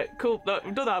 Right, cool. No,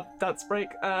 we've done our dance break.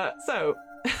 So,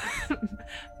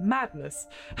 madness.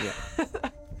 Yeah.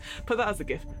 Put that as a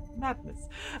gift. Madness.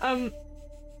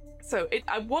 So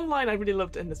one line I really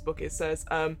loved in this book, it says,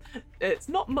 it's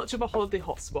not much of a holiday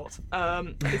hotspot.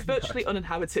 It's virtually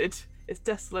uninhabited. It's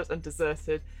desolate and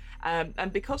deserted.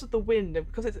 And because of the wind, and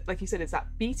because it's, like you said, it's that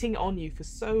beating on you for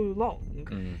so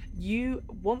long, you,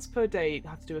 once per day,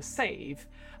 have to do a save.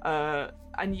 And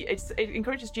it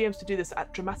encourages GMs to do this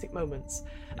at dramatic moments,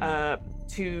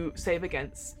 to save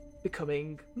against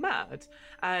becoming mad.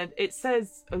 And it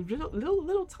says, a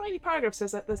little tiny paragraph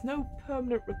says that there's no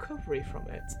permanent recovery from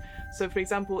it. So for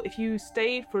example, if you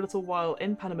stayed for a little while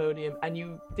in Pandemonium and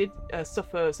you did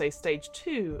suffer, say, stage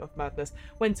 2 of madness,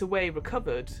 went away,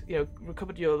 recovered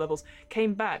your levels,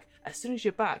 came back, as soon as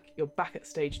you're back at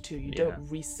stage 2. You don't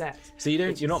reset. So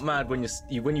you're not mad when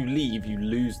you leave, you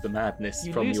lose the madness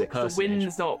from your personage. The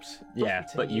wind's not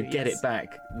but you get it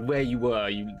back where you were.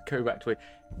 You go back to it.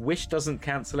 Wish doesn't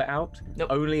cancel it out. Nope.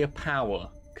 Only a power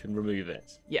can remove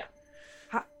it. Yeah.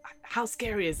 How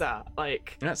scary is that?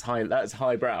 Like, that's highbrow. It's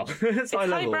high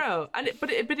level. Highbrow,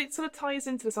 but it sort of ties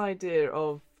into this idea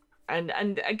of,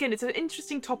 and again, it's an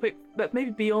interesting topic that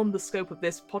maybe beyond the scope of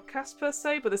this podcast per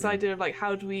se, but this idea of like,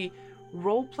 how do we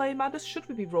role-play madness? Should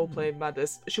we be role-playing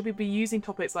madness? Should we be using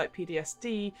topics like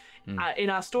PTSD in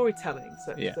our storytelling,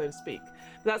 so to speak?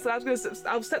 But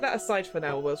I'll set that aside for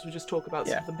now, whilst we just talk about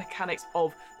some of the mechanics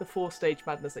of the 4-stage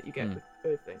madness that you get with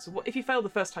both things. So if you fail the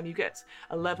first time, you get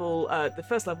a level, the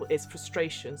first level is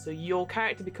frustration. So your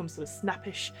character becomes sort of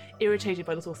snappish, irritated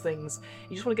by little things.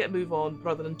 You just want to move on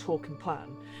rather than talk and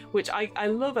plan, which I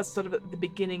love as sort of the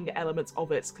beginning elements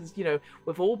of it, because,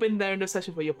 we've all been there in those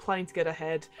sessions where you're planning to get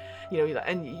ahead,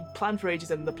 and you plan for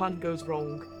ages and the plan goes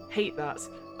wrong. Hate that.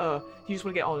 You just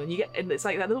want to get on, and it's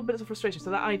like that little bit of frustration.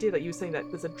 So that idea that you were saying, that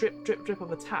there's a drip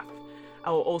of a tap,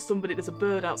 or there's a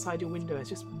bird outside your window.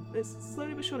 It's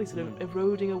slowly but surely sort of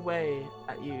eroding away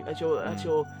at you, at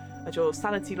your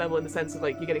sanity level, in the sense of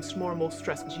like you're getting more and more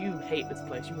stressed because you hate this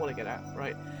place. You want to get out,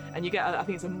 right? And you get, I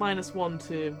think it's a -1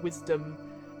 to wisdom.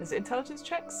 Is it intelligence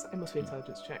checks? It must be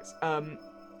intelligence checks.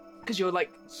 Because you're like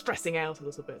stressing out a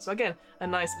little bit. So again, a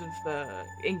nice sort of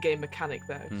in-game mechanic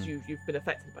there, because you've been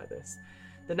affected by this.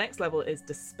 The next level is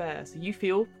despair. So you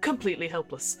feel completely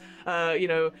helpless.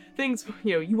 Things,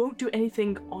 you won't do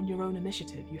anything on your own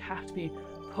initiative. You have to be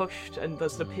pushed and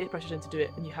there's sort of peer pressured into do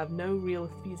it, and you have no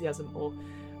real enthusiasm or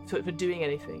for doing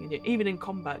anything. And even in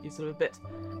combat, you're sort of a bit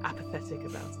apathetic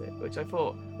about it, which I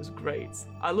thought was great.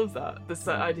 I love that. This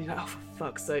idea, like, oh, for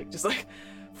fuck's sake, just like,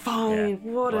 fine,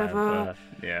 whatever.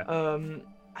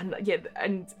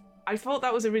 And I thought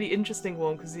that was a really interesting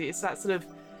one, because it's that sort of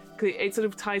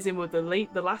ties in with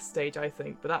the last stage, I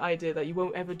think, but that idea that you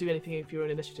won't ever do anything of your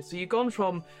own initiative. So you've gone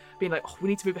from being like, oh, we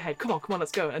need to move ahead, come on,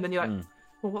 let's go, and then you're like,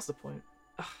 well, what's the point?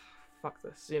 Ugh, fuck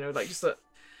this, like, just like,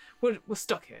 we're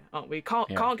stuck here, aren't we? Can't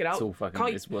get out. It's all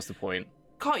fucking, what's the point?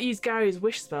 Can't use Gary's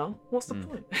wish spell. What's the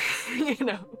point?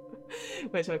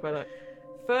 Which I quite like.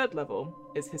 Third level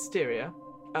is hysteria.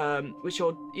 Which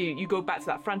you go back to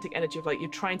that frantic energy of like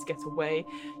you're trying to get away.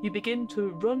 You begin to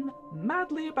run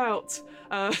madly about,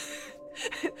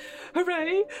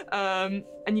 hooray!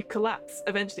 And you collapse,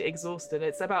 eventually exhausted.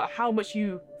 It's about how much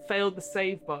you failed the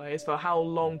save bars for how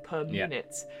long per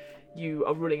minute you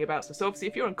are running about. So obviously,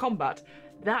 if you're in combat,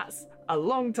 that's a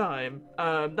long time.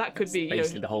 That could be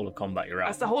basically the whole of combat. You're out.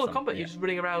 That's the whole of combat. You're just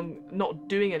running around, not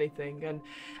doing anything,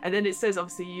 and then it says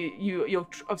obviously you're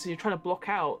trying to block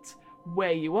out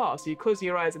where you are, so you're closing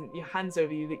your eyes and your hands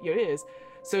over your ears,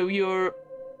 so you're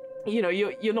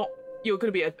going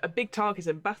to be a big target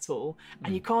in battle,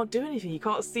 and you can't do anything, you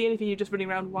can't see anything, you're just running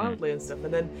around wildly and stuff.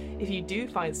 And then if you do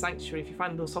find sanctuary, if you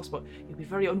find a little soft spot, you'll be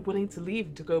very unwilling to leave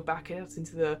and to go back out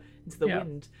into the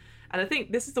wind. And I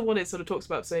think this is the one it sort of talks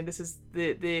about, saying this is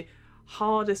the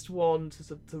hardest one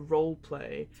to role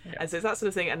play, and so it's that sort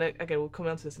of thing. And again, we'll come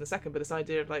on to this in a second, but this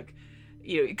idea of like,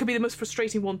 it could be the most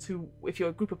frustrating one if you're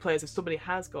a group of players, if somebody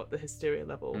has got the hysteria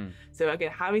level. So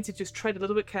again, having to just tread a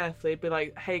little bit carefully, be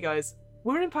like, hey guys,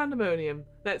 we're in Pandemonium,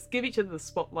 let's give each other the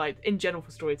spotlight in general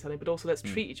for storytelling, but also let's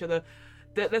treat each other,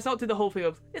 let's not do the whole thing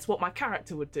of it's what my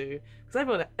character would do, because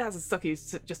everyone has a sucky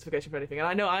justification for anything, and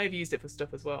I know I've used it for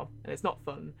stuff as well, and it's not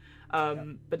fun.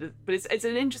 But it's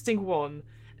an interesting one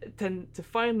to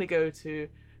finally go to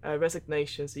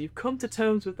resignation. So you've come to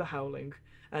terms with the howling,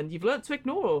 and you've learnt to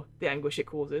ignore the anguish it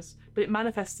causes, but it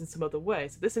manifests in some other way.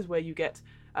 So this is where you get,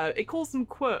 it calls them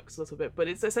quirks a little bit, but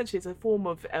it's essentially a form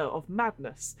of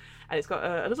madness. And it's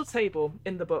got a little table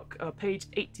in the book, page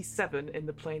 87 in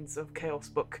the Planes of Chaos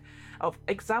book, of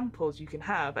examples you can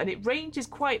have, and it ranges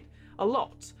quite a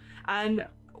lot. And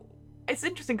it's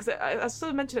interesting because, as I sort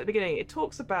of mentioned at the beginning, it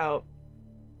talks about,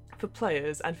 for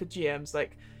players and for GMs,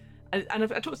 like, and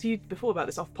I talked to you before about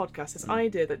this off podcast, this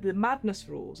idea that the madness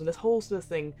rules and this whole sort of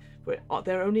thing, where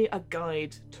they're only a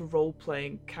guide to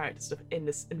role-playing character stuff in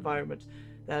this environment.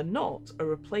 They're not a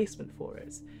replacement for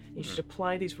it. You should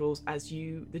apply these rules as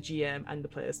you, the GM, and the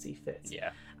players see fit.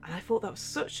 Yeah. And I thought that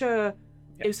was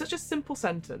it was such a simple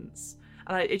sentence,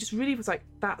 and it just really was like,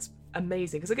 that's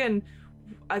amazing. Because again,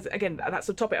 as again, that's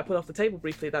a topic I put off the table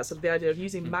briefly. That's sort of the idea of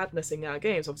using madness in our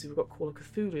games. Obviously, we've got Call of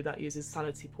Cthulhu that uses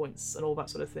sanity points and all that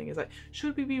sort of thing. It's like,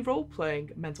 should we be role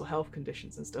playing mental health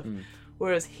conditions and stuff?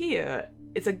 Whereas here,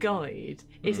 it's a guide.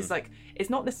 It is like, it's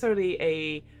not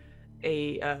necessarily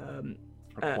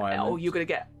oh, you're gonna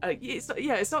get.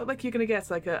 It's not like you're gonna get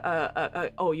like you're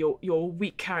a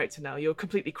weak character now. You're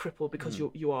completely crippled because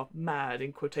you are mad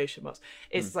in quotation marks.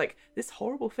 It's like, this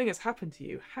horrible thing has happened to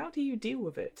you. How do you deal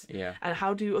with it? Yeah. And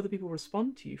how do other people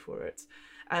respond to you for it?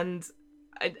 And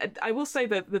I will say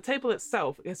that the table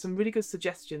itself has some really good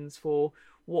suggestions for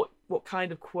what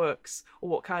kind of quirks or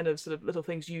what kind of sort of little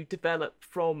things you develop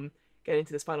from getting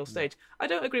to this final stage. I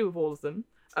don't agree with all of them.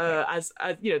 As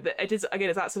you know, it is, again,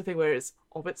 it's that sort of thing where it's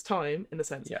of its time in the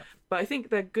sense. Yeah. But I think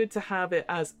they're good to have it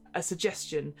as a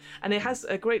suggestion, and it has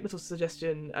a great little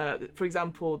suggestion. For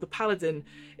example, the paladin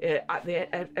at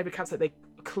every campsite, they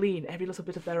clean every little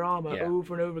bit of their armor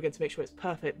over and over again to make sure it's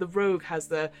perfect. The rogue has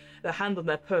their hand on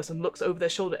their purse and looks over their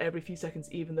shoulder every few seconds,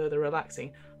 even though they're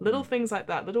relaxing. Little things like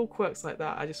that, little quirks like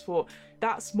that. I just thought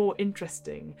that's more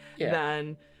interesting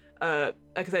than. Like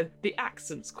I said, the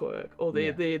accents quirk or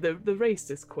the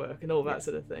racist quirk and all that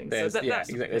sort of thing. That's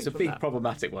exactly. There's a big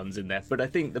problematic ones in there, but I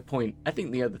think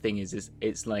the other thing is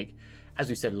it's like, as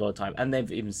we've said a lot of time, and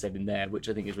they've even said in there, which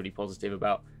I think is really positive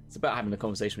it's about having a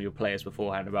conversation with your players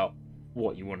beforehand about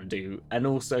what you want to do, and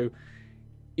also,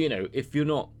 you know, if you're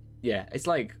not. Yeah, it's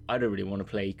like, I don't really want to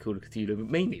play Call of Cthulhu,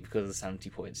 mainly because of the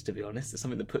sanity points, to be honest. It's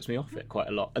something that puts me off it quite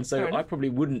a lot. And so I probably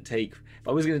wouldn't take,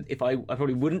 I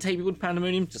probably wouldn't take people to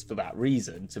Pandemonium just for that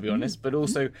reason, to be honest. But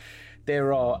also,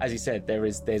 there are, as you said,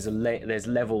 there's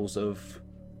levels of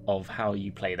how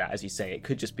you play that, as you say. It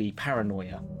could just be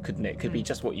paranoia, couldn't it? It could be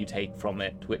just what you take from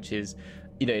it, which is,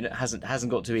 you know, it hasn't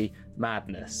got to be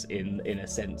madness in a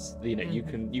sense. You know, you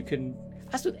can.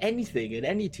 As with anything in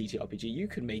any TTRPG, you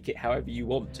can make it however you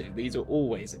want to. These are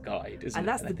always a guide, isn't it? And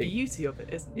that's the beauty of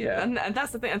it, isn't it? Yeah. And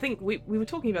that's the thing. I think we were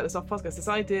talking about this off podcast, this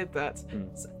idea that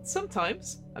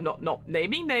sometimes, I'm not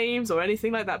naming names or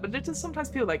anything like that, but it does sometimes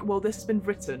feel like, well, this has been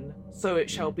written, so it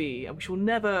shall be, and we shall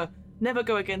never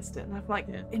go against it. And I'm like,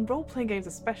 in role-playing games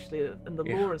especially, and the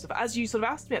lore and stuff, as you sort of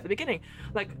asked me at the beginning,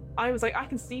 like, I was like, I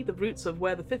can see the roots of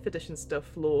where the 5th edition stuff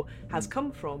lore has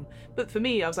come from. But for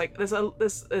me, I was like, it's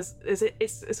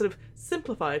sort of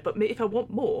simplified, but if I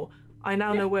want more, I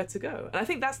now know where to go. And I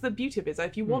think that's the beauty of it, is that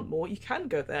if you want more, you can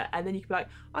go there, and then you can be like,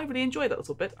 I really enjoy that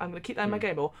little bit, I'm going to keep that in my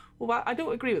game, or, well, I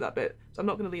don't agree with that bit, so I'm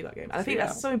not going to leave that game. And I think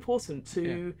that's so important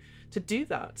to do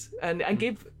that and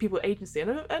give people agency,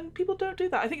 and people don't do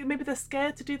that. I think maybe they're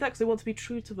scared to do that because they want to be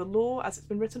true to the lore as it's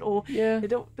been written, or they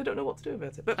don't know what to do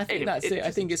about it. But I think that's it.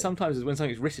 I think it's sometimes when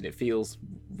something's written, it feels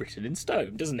written in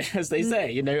stone, doesn't it, as they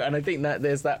say, you know. And I think that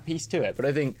there's that piece to it. But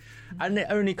I think, and it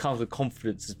only comes with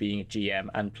confidence as being a GM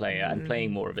and player and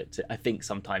playing more of it. I think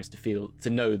sometimes to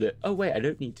know that, oh wait, I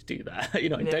don't need to do that. You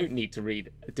know, I don't need to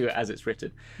do it as it's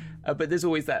written. But there's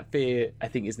always that fear, I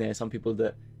think, isn't there? Some people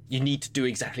that you need to do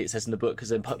exactly what it says in the book because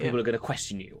then people are going to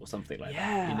question you or something like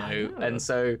that, you know? And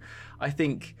so I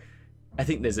think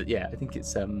there's I think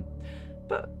it's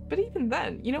but even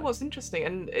then, you know what's interesting,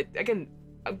 and again,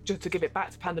 just to give it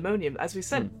back to Pandemonium, as we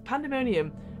said,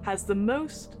 Pandemonium has the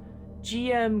most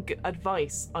GM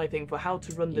advice, I think, for how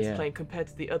to run this plane compared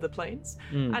to the other planes.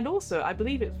 And also, I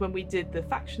believe it's when we did the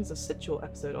Factions of Sigil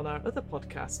episode on our other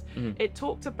podcast, it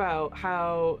talked about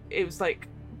how it was like,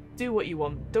 do what you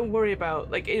want, don't worry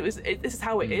about, like, this is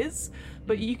how it is,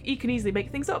 but you can easily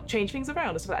make things up, change things around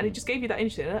and stuff like that. And it just gave you that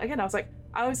interesting. And again,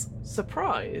 I was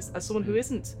surprised as someone who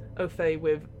isn't au fait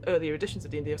with earlier editions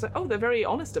of D&D. I was like, oh, they're very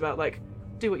honest about, like,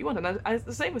 do what you want. And it's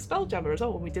the same with Spelljammer as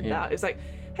well. When we did that, it's like,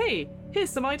 hey,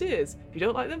 here's some ideas, if you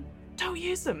don't like them, don't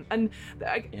use them. And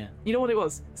you know what it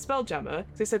was, Spelljammer,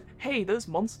 they said, hey, those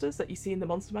monsters that you see in the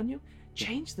monster manual,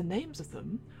 change the names of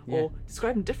them or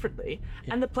describe them differently,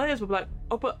 and the players would be like,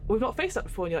 oh, but we've not faced that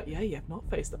before. And you're like, yeah, you have not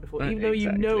faced that before, even though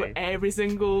you know every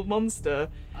single monster.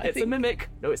 It's a mimic.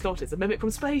 No, it's not, it's a mimic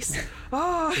from space.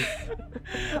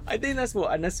 I think that's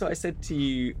what I said to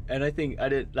you, and I think I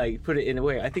didn't like put it in a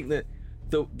way. I think that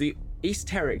the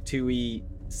esoteric 2E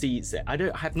seeds,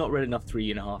 I have not read enough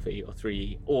 3.5E or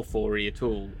 3E or 4E at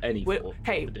all.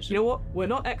 Hey, you know what? We're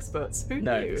not experts. Who knew?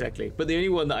 No, exactly. But the only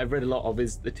one that I've read a lot of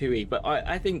is the 2E. But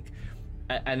I think,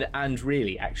 and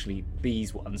really, actually,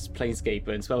 these ones, Planescaper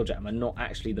and Spelljam, are not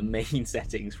actually the main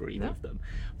settings for either of them.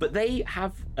 But they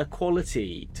have a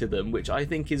quality to them which I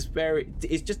think is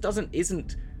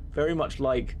isn't very much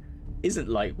like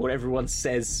what everyone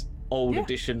says. Old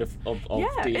edition of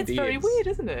D&D. It's very weird,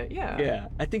 isn't it?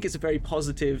 I think it's a very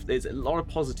positive, there's a lot of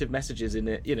positive messages in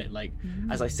it, you know, like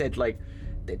as I said, like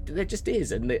there just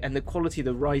is, and the quality of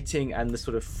the writing and the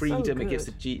sort of freedom it gives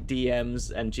to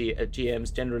DMs and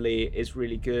GMs generally is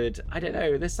really good. I don't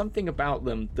know, there's something about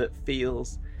them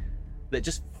that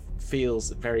just feels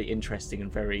very interesting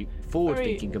and very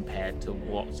forward-thinking compared to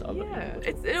what other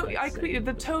people.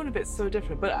 The tone of it's so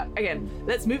different. But again,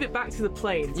 let's move it back to the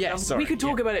planes. We could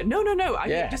talk about it. No.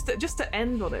 Just to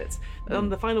end on it, on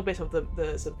the final bit of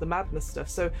the sort of the madness stuff.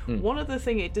 So one of the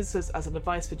things it does as an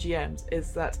advice for GMs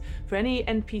is that for any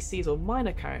NPCs or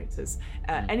minor characters,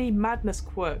 any madness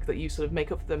quirk that you sort of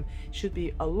make up for them should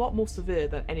be a lot more severe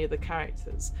than any of the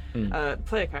characters,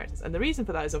 player characters. And the reason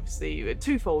for that is obviously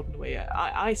twofold in a way.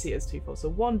 I see it as twofold. So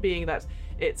one being that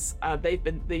it's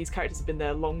these characters have been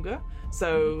there longer,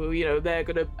 so they're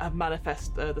going to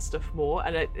manifest the stuff more,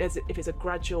 and if it's a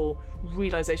gradual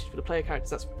realization for the player characters,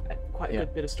 that's quite a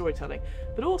good bit of storytelling.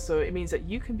 But also it means that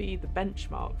you can be the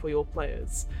benchmark for your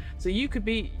players. So you could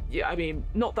be,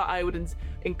 not that I would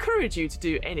encourage you to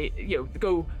do any,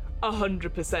 go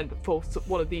 100% for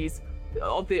one of these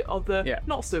of the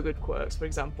not so good quirks, for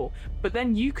example, but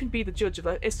then you can be the judge of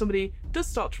if somebody does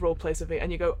start to roleplay something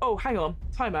and you go, oh, hang on,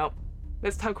 time out,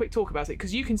 let's have a quick talk about it,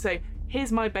 because you can say, here's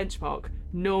my benchmark,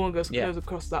 no one goes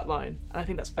across that line. And I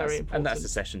think that's very important. And that's the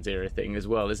Sessions era thing as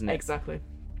well, isn't it? Exactly.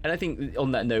 And I think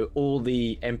on that note, all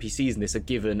the NPCs in this are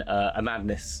given a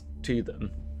madness to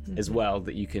them as well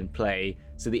that you can play.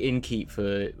 So the innkeep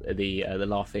for the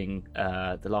laughing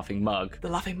mug. The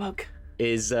laughing mug.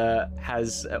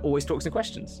 Has always talks and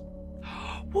questions.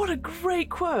 What a great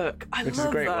quirk! I love that. Which is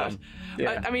a great one.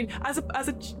 Yeah. I mean, as a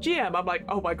GM, I'm like,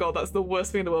 oh my god, that's the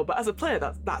worst thing in the world. But as a player,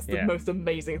 that's the most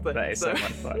amazing thing. That is so much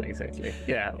fun, exactly.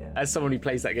 Yeah. As someone who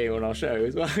plays that game on our show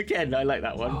as well, again, I like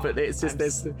that one. But it's just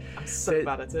I'm so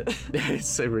bad at it.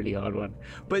 It's a really hard one.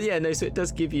 But so it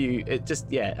does give you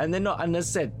and they're not. And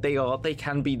as I said, they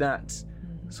can be that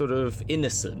sort of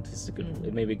innocent. It's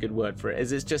maybe a good word for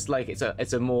it. It's just like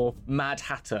it's a more Mad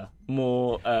Hatter,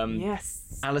 more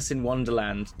Alice in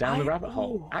Wonderland down the rabbit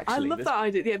hole. Actually, I love that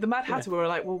idea. Yeah, the Mad Hatter were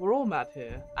like, well, we're all mad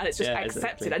here, and it's just accepted,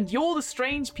 exactly. And you're the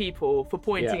strange people for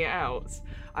pointing it out.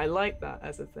 I like that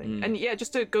as a thing. And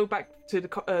just to go back to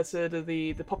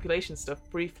the population stuff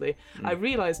briefly, I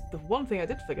realised the one thing I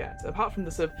did forget, apart from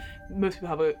the sort of most people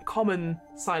have a common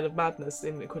sign of madness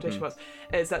in quotation marks,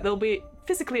 is that they'll be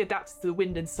physically adapted to the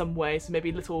wind in some way. So maybe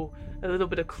a little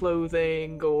bit of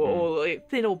clothing or like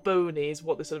thin or bony is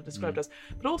what they're sort of described as.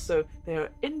 But also they are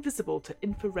invisible to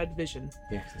infrared vision.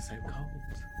 Yes, they're so cold.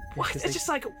 What? It's just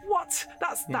like, what?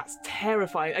 That's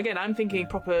terrifying. Again, I'm thinking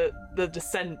proper The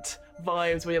Descent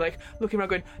vibes, where you're like looking around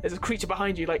going, there's a creature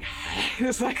behind you, like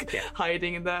it's like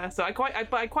hiding in there. So I quite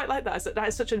like that. That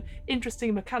is such an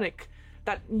interesting mechanic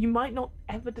that you might not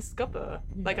ever discover.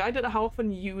 Like, I don't know how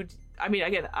often you would. I mean,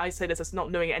 again, I say this as not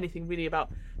knowing anything really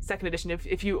about second edition. If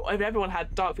everyone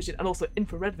had dark vision and also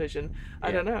infrared vision,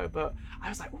 I don't know. But I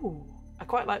was like, ooh, I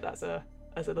quite like that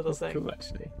as a little thing. Cool,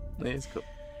 actually. It is cool.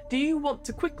 Do you want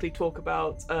to quickly talk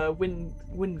about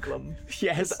Windglum?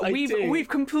 Yes, I do. We've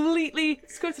completely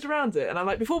skirted around it, and I'm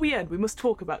like, before we end, we must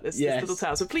talk about this little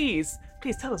town. So please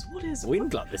tell us, what is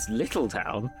Windglum? This little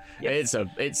town. Yes. So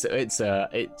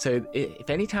if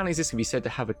any town exists can be said to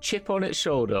have a chip on its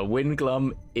shoulder,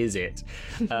 Windglum is it.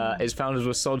 Its founders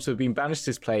were said to have been banished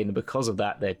this plane, and because of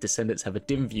that, their descendants have a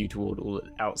dim view toward all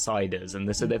outsiders,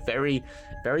 and so they're very,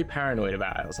 very paranoid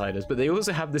about outsiders. But they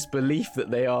also have this belief that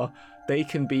they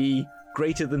can be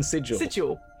greater than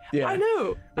Sigil. Yeah, I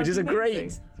know.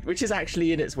 Which is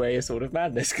actually in its way a sort of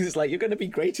madness, because it's like you're going to be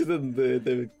greater than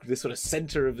the sort of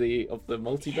center of the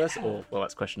multiverse. Or well,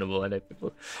 that's questionable. I know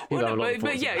people.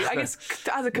 I guess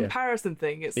as a comparison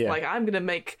thing, it's like I'm going to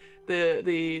make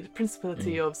the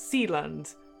principality of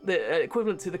Sealand the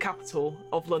equivalent to the capital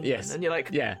of London, and you're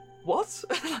like, what?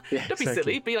 Don't be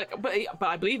silly. Be like, but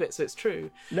I believe it, so it's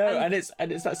true. No, and it's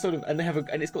that sort of, and they have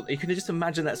it's got. You can just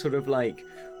imagine that sort of like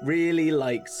really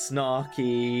like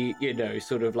snarky,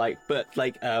 sort of like, but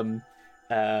like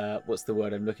what's the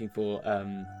word I'm looking for?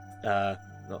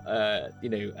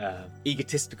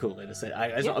 Egotistical in a sense.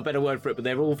 There's not a better word for it, but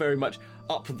they're all very much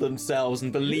up themselves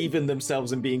and believe in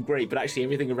themselves and being great, but actually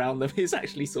everything around them is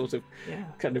actually sort of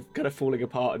kind of falling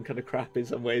apart and kind of crap in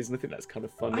some ways, and I think that's kind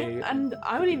of funny. And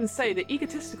I would even say they're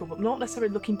egotistical, but not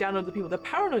necessarily looking down on other people. They're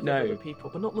paranoid of other people,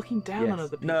 but not looking down on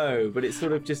other people. No, but it's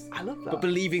sort of just, I love that. But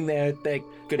believing they're going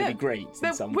to be great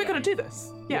in some way. We're going to do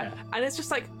this. Yeah. And it's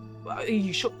just like, are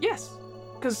you sure? Yes,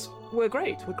 because we're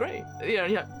great.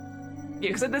 Yeah,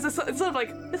 because there's it's sort of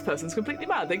like, this person's completely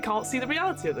mad. They can't see the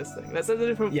reality of this thing. That's a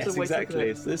different way to look at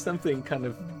it. So there's something kind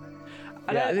of...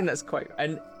 I think that's quite...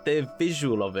 And the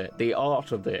visual of it, the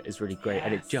art of it is really great,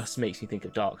 and it just makes me think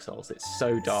of Dark Souls. It's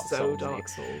so Dark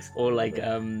Souls. Or like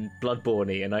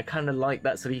Bloodborne-y, and I kind of like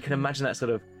that. So you can imagine that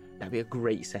sort of... That'd be a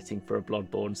great setting for a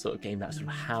Bloodborne sort of game. That sort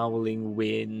of howling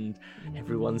wind.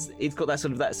 It's got that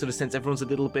sort of sense. Everyone's a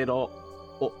little bit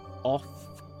off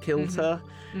kilter,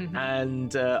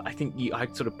 and I think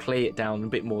I'd sort of play it down a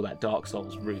bit more, that Dark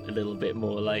Souls route, a little bit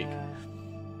more like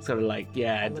sort of like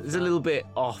there's a little bit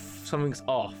off. Something's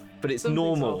off, but it's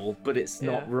normal, but it's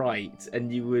not right,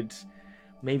 and you'd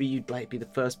like be the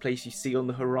first place you see on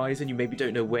the horizon. You maybe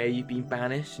don't know where you've been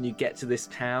banished, and you get to this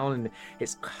town and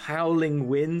it's howling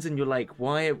winds, and you're like,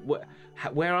 where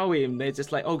are we? And they're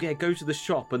just like, oh yeah, go to the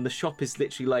shop, and the shop is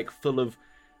literally like full of,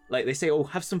 like, they say, oh,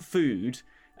 have some food,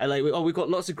 and like, oh, we've got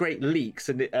lots of great leeks,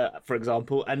 and for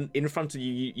example, and in front of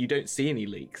you don't see any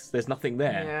leeks. There's nothing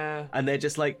there, and they're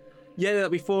just like, yeah, that'll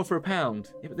be £4 for £1.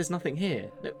 Yeah, but there's nothing here.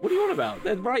 What are you on about?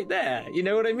 They're right there. You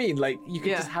know what I mean? Like, you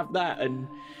can just have that, and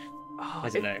I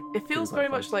don't know. It feels very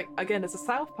much like, again, there's a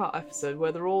South Park episode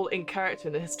where they're all in character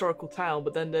in a historical town,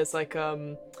 but then there's like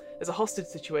there's a hostage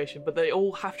situation, but they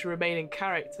all have to remain in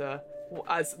character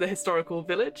as the historical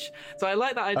village. So I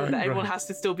like that idea that everyone has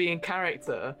to still be in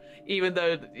character, even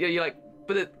though you're like,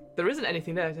 but there isn't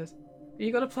anything there. It says,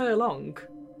 you got to play along.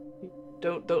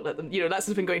 Don't let them, that sort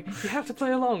of thing going, you have to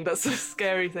play along. That's a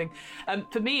scary thing.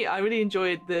 For me, I really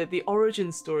enjoyed the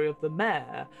origin story of the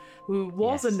mayor, who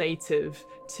was a native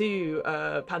to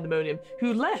Pandemonium,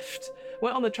 who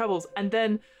went on the travels, and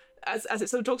then, as it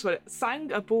sort of talks about it,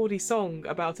 sang a bawdy song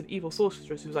about an evil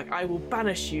sorceress who was like, I will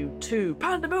banish you to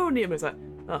Pandemonium. It's like,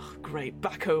 oh, great,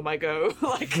 back home I go.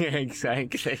 Like,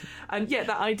 exactly. And that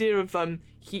idea of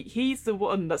he's the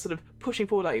one that's sort of pushing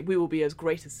forward, like, we will be as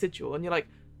great as Sigil, and you're like,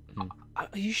 are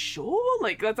you sure?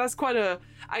 Like, that's quite a...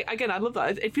 I love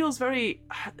that. It feels very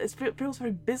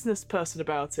business person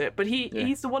about it, but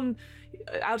he's the one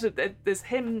out of... There's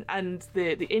him and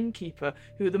the innkeeper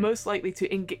who are the most likely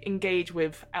to engage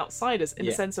with outsiders, in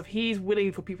the sense of he's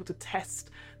willing for people to test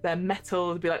their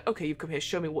metal, and be like, okay, you've come here,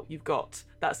 show me what you've got.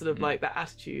 That sort of like that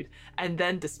attitude, and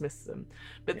then dismiss them.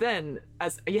 But then,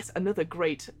 as another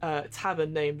great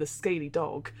tavern named the Scaly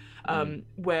Dog,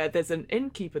 where there's an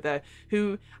innkeeper there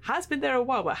who has been there a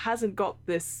while but hasn't got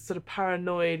this sort of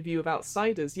paranoid view of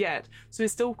outsiders yet, so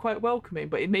it's still quite welcoming,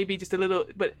 but it may be just a little,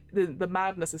 but the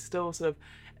madness is still sort of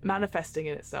manifesting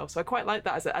in itself. So I quite like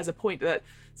that as a point, that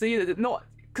so not,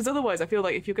 because otherwise I feel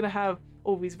like if you're going to have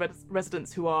all these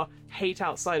residents who hate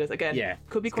outsiders, again,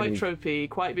 could be quite tropey,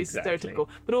 quite be stereotypical,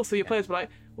 but also your players were like,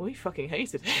 well, we fucking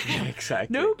hated him.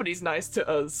 Exactly. Nobody's nice to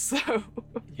us, so...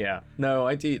 No,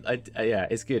 I do,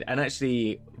 it's good. And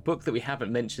actually, a book that we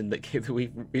haven't mentioned that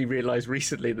we realised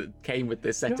recently that came with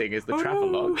this setting is the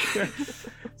travelogue.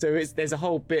 So there's a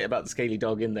whole bit about the Scaly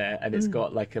Dog in there, and it's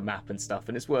got like a map and stuff,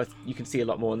 and you can see a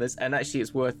lot more on this. And actually,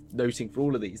 it's worth noting for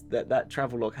all of these that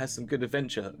travelogue has some good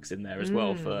adventure hooks in there as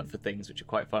well for things which are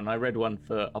quite fun. I read one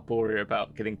for Arborea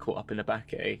about getting caught up in a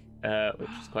back-a, which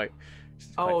is quite...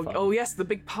 Oh yes, the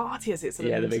big party, as it's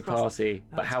the big party.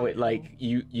 But how it like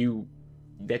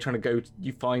they're trying to go.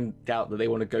 You find out that they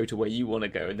want to go to where you want to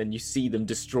go, and then you see them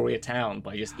destroy a town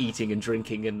by just eating and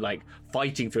drinking and like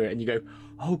fighting through it, and you go,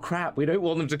 "Oh crap, we don't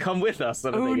want them to come with us."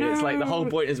 Sort of thing. No. It's like the whole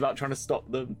point is about trying to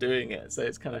stop them doing it. So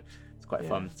it's quite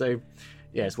fun. So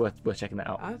it's worth checking that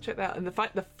out. I'll check that out. And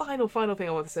the final thing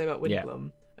I want to say about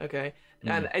Windblum. Okay.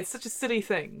 And it's such a silly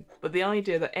thing, but the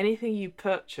idea that anything you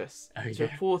purchase is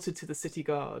reported to the city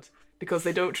guard because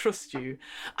they don't trust you,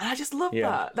 and I just love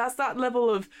that. That's that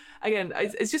level of, again,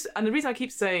 it's just, and the reason I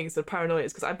keep saying sort of paranoia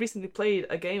is because I've recently played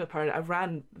a game of Paranoia. I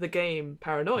ran the game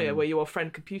Paranoia, where you are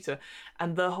friend computer,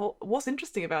 and what's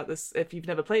interesting about this, if you've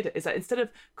never played it, is that instead of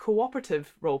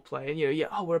cooperative role play,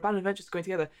 and we're a band of adventurers going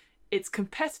together, it's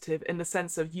competitive in the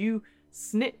sense of you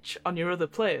snitch on your other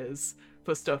players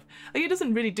for stuff. Like, it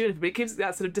doesn't really do anything, but it gives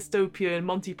that sort of dystopian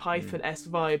Monty Python-esque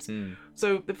vibes.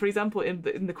 So, for example, in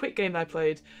the quick game that I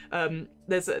played,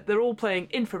 they're all playing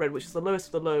infrared, which is the lowest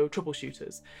of the low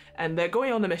troubleshooters, and they're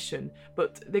going on a mission,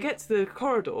 but they get to the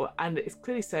corridor, and it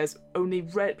clearly says only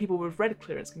people with red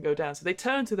clearance can go down. So they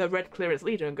turn to their red clearance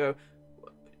leader and go,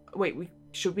 wait,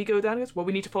 should we go down here? Well,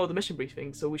 we need to follow the mission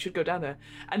briefing, so we should go down there.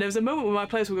 And there was a moment where my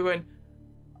players were going,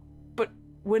 but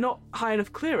we're not high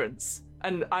enough clearance.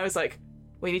 And I was like,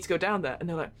 well, you need to go down there. And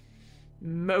they're like,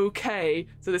 okay.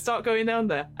 So they start going down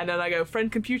there. And then I go,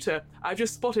 friend computer, I've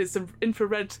just spotted some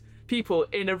infrared people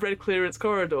in a red clearance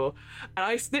corridor, and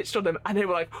I snitched on them, and they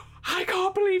were like, I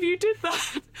can't believe you did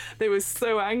that. They were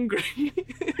so angry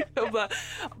of that.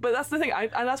 But that's the thing,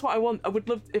 and that's what I want. I would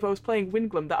love, if I was playing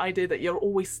Windglum, the idea that you're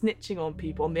always snitching on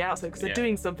people on the outside because they're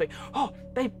doing something. Oh,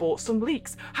 they bought some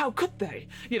leaks. How could they?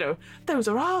 You know, those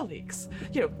are our leaks.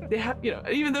 You know, they have, you know,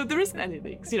 even though there isn't any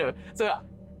leaks, you know. So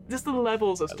just the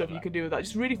levels of stuff you can do with that.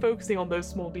 Just really focusing on those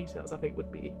small details, I think,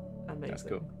 would be amazing. That's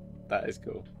cool. That is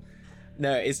cool.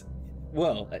 No, is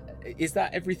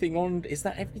that everything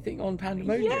on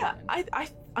Pandemonium? Yeah,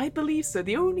 I believe so.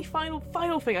 The only final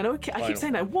thing, I know I keep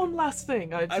saying that, one last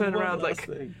thing, I turn around like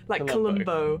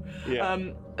Columbo. Yeah.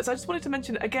 So I just wanted to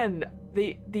mention again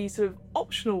the sort of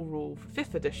optional rule for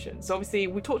 5th edition. So obviously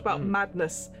we talked about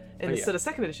madness in the sort of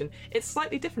 2nd edition. It's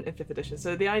slightly different in 5th edition.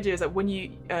 So the idea is that when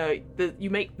you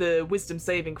make the wisdom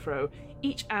saving throw,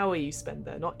 each hour you spend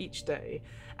there, not each day.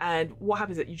 And what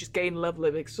happens is that you just gain a level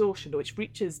of exhaustion, which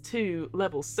reaches to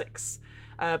level 6.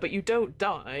 But you don't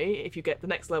die if you get the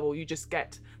next level. You just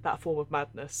get that form of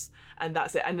madness, and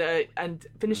that's it. And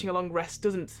finishing a long rest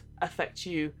doesn't affect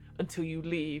you until you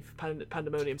leave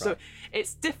Pandemonium. Right. So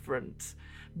it's different,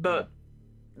 but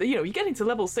you know, you're getting to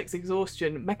level 6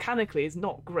 exhaustion mechanically is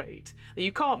not great.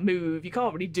 You can't move, you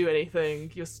can't really do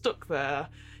anything. You're stuck there,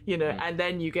 you know, and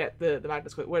then you get the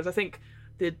madness quit. Whereas I think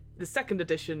the 2nd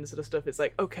edition sort of stuff, it's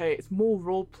like, okay, it's more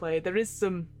role play. There is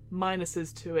some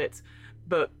minuses to it,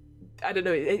 but I don't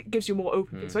know, it gives you more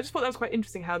open things. So I just thought that was quite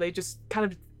interesting how they just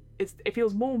kind of, it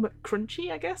feels more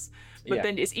crunchy, I guess, but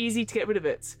then it's easy to get rid of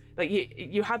it. Like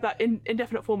you had that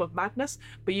indefinite form of madness,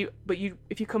 but you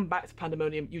if you come back to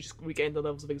Pandemonium, you just regain the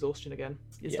levels of exhaustion again.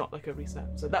 It's not like a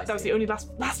reset. So that was the only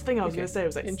last thing I was going to say.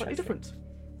 Was like slightly different.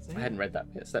 So, I hadn't read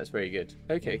that bit, so that's very good.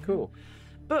 Okay, cool.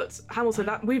 But Hamilton,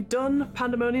 that we've done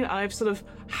Pandemonium. I've sort of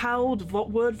howled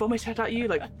word vomited at you,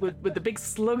 like with the big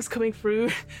slugs coming through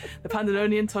the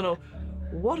Pandemonium tunnel.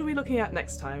 What are we looking at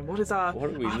next time? What are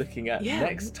we looking at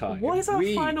next time? What is our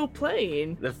final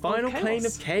plane? The final plane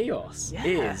of chaos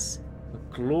is the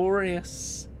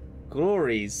glorious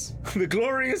glories of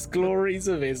Isgard.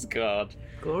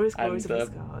 Glorious glories of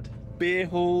Isgard. Beer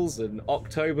halls and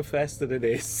Oktoberfest that it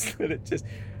is. And it just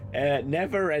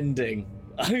never ending.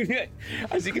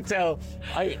 As you can tell,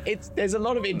 there's a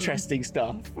lot of interesting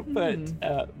stuff, but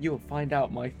you'll find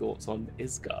out my thoughts on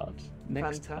Isgard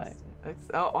next time.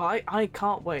 Oh, I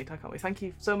can't wait. Thank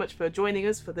you so much for joining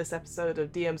us for this episode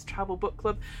of DM's Travel Book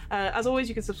Club. As always,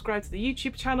 you can subscribe to the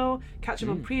YouTube channel, catch up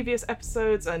on previous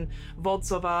episodes and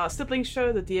VODs of our sibling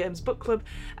show, the DM's Book Club,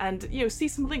 and see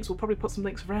some links. We'll probably put some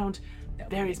links around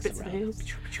various bits of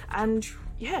it. And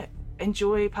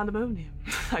enjoy Pandemonium,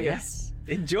 I guess.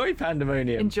 Enjoy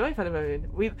Pandemonium.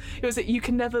 You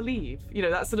can never leave.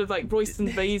 That's sort of like Royston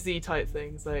Vasey type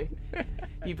things. Like,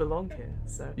 you belong here.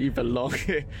 So you belong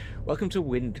here. Welcome to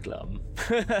Windglum.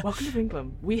 Welcome to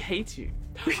Windglum. We hate you.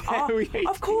 We hate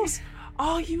of course.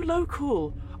 Are you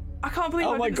local? I can't believe.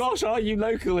 Oh my gosh! Are you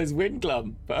local? Is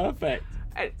Windglum perfect?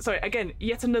 Sorry, again,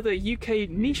 yet another UK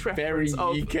niche reference.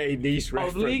 UK niche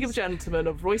reference. Of League of Gentlemen,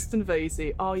 of Royston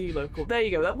Vasey. Are you local? There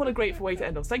you go. What a great way to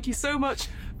end on. Thank you so much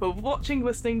for watching,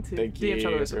 listening to DM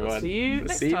Channel. See you next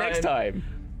time. See you next time.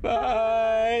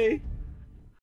 Bye.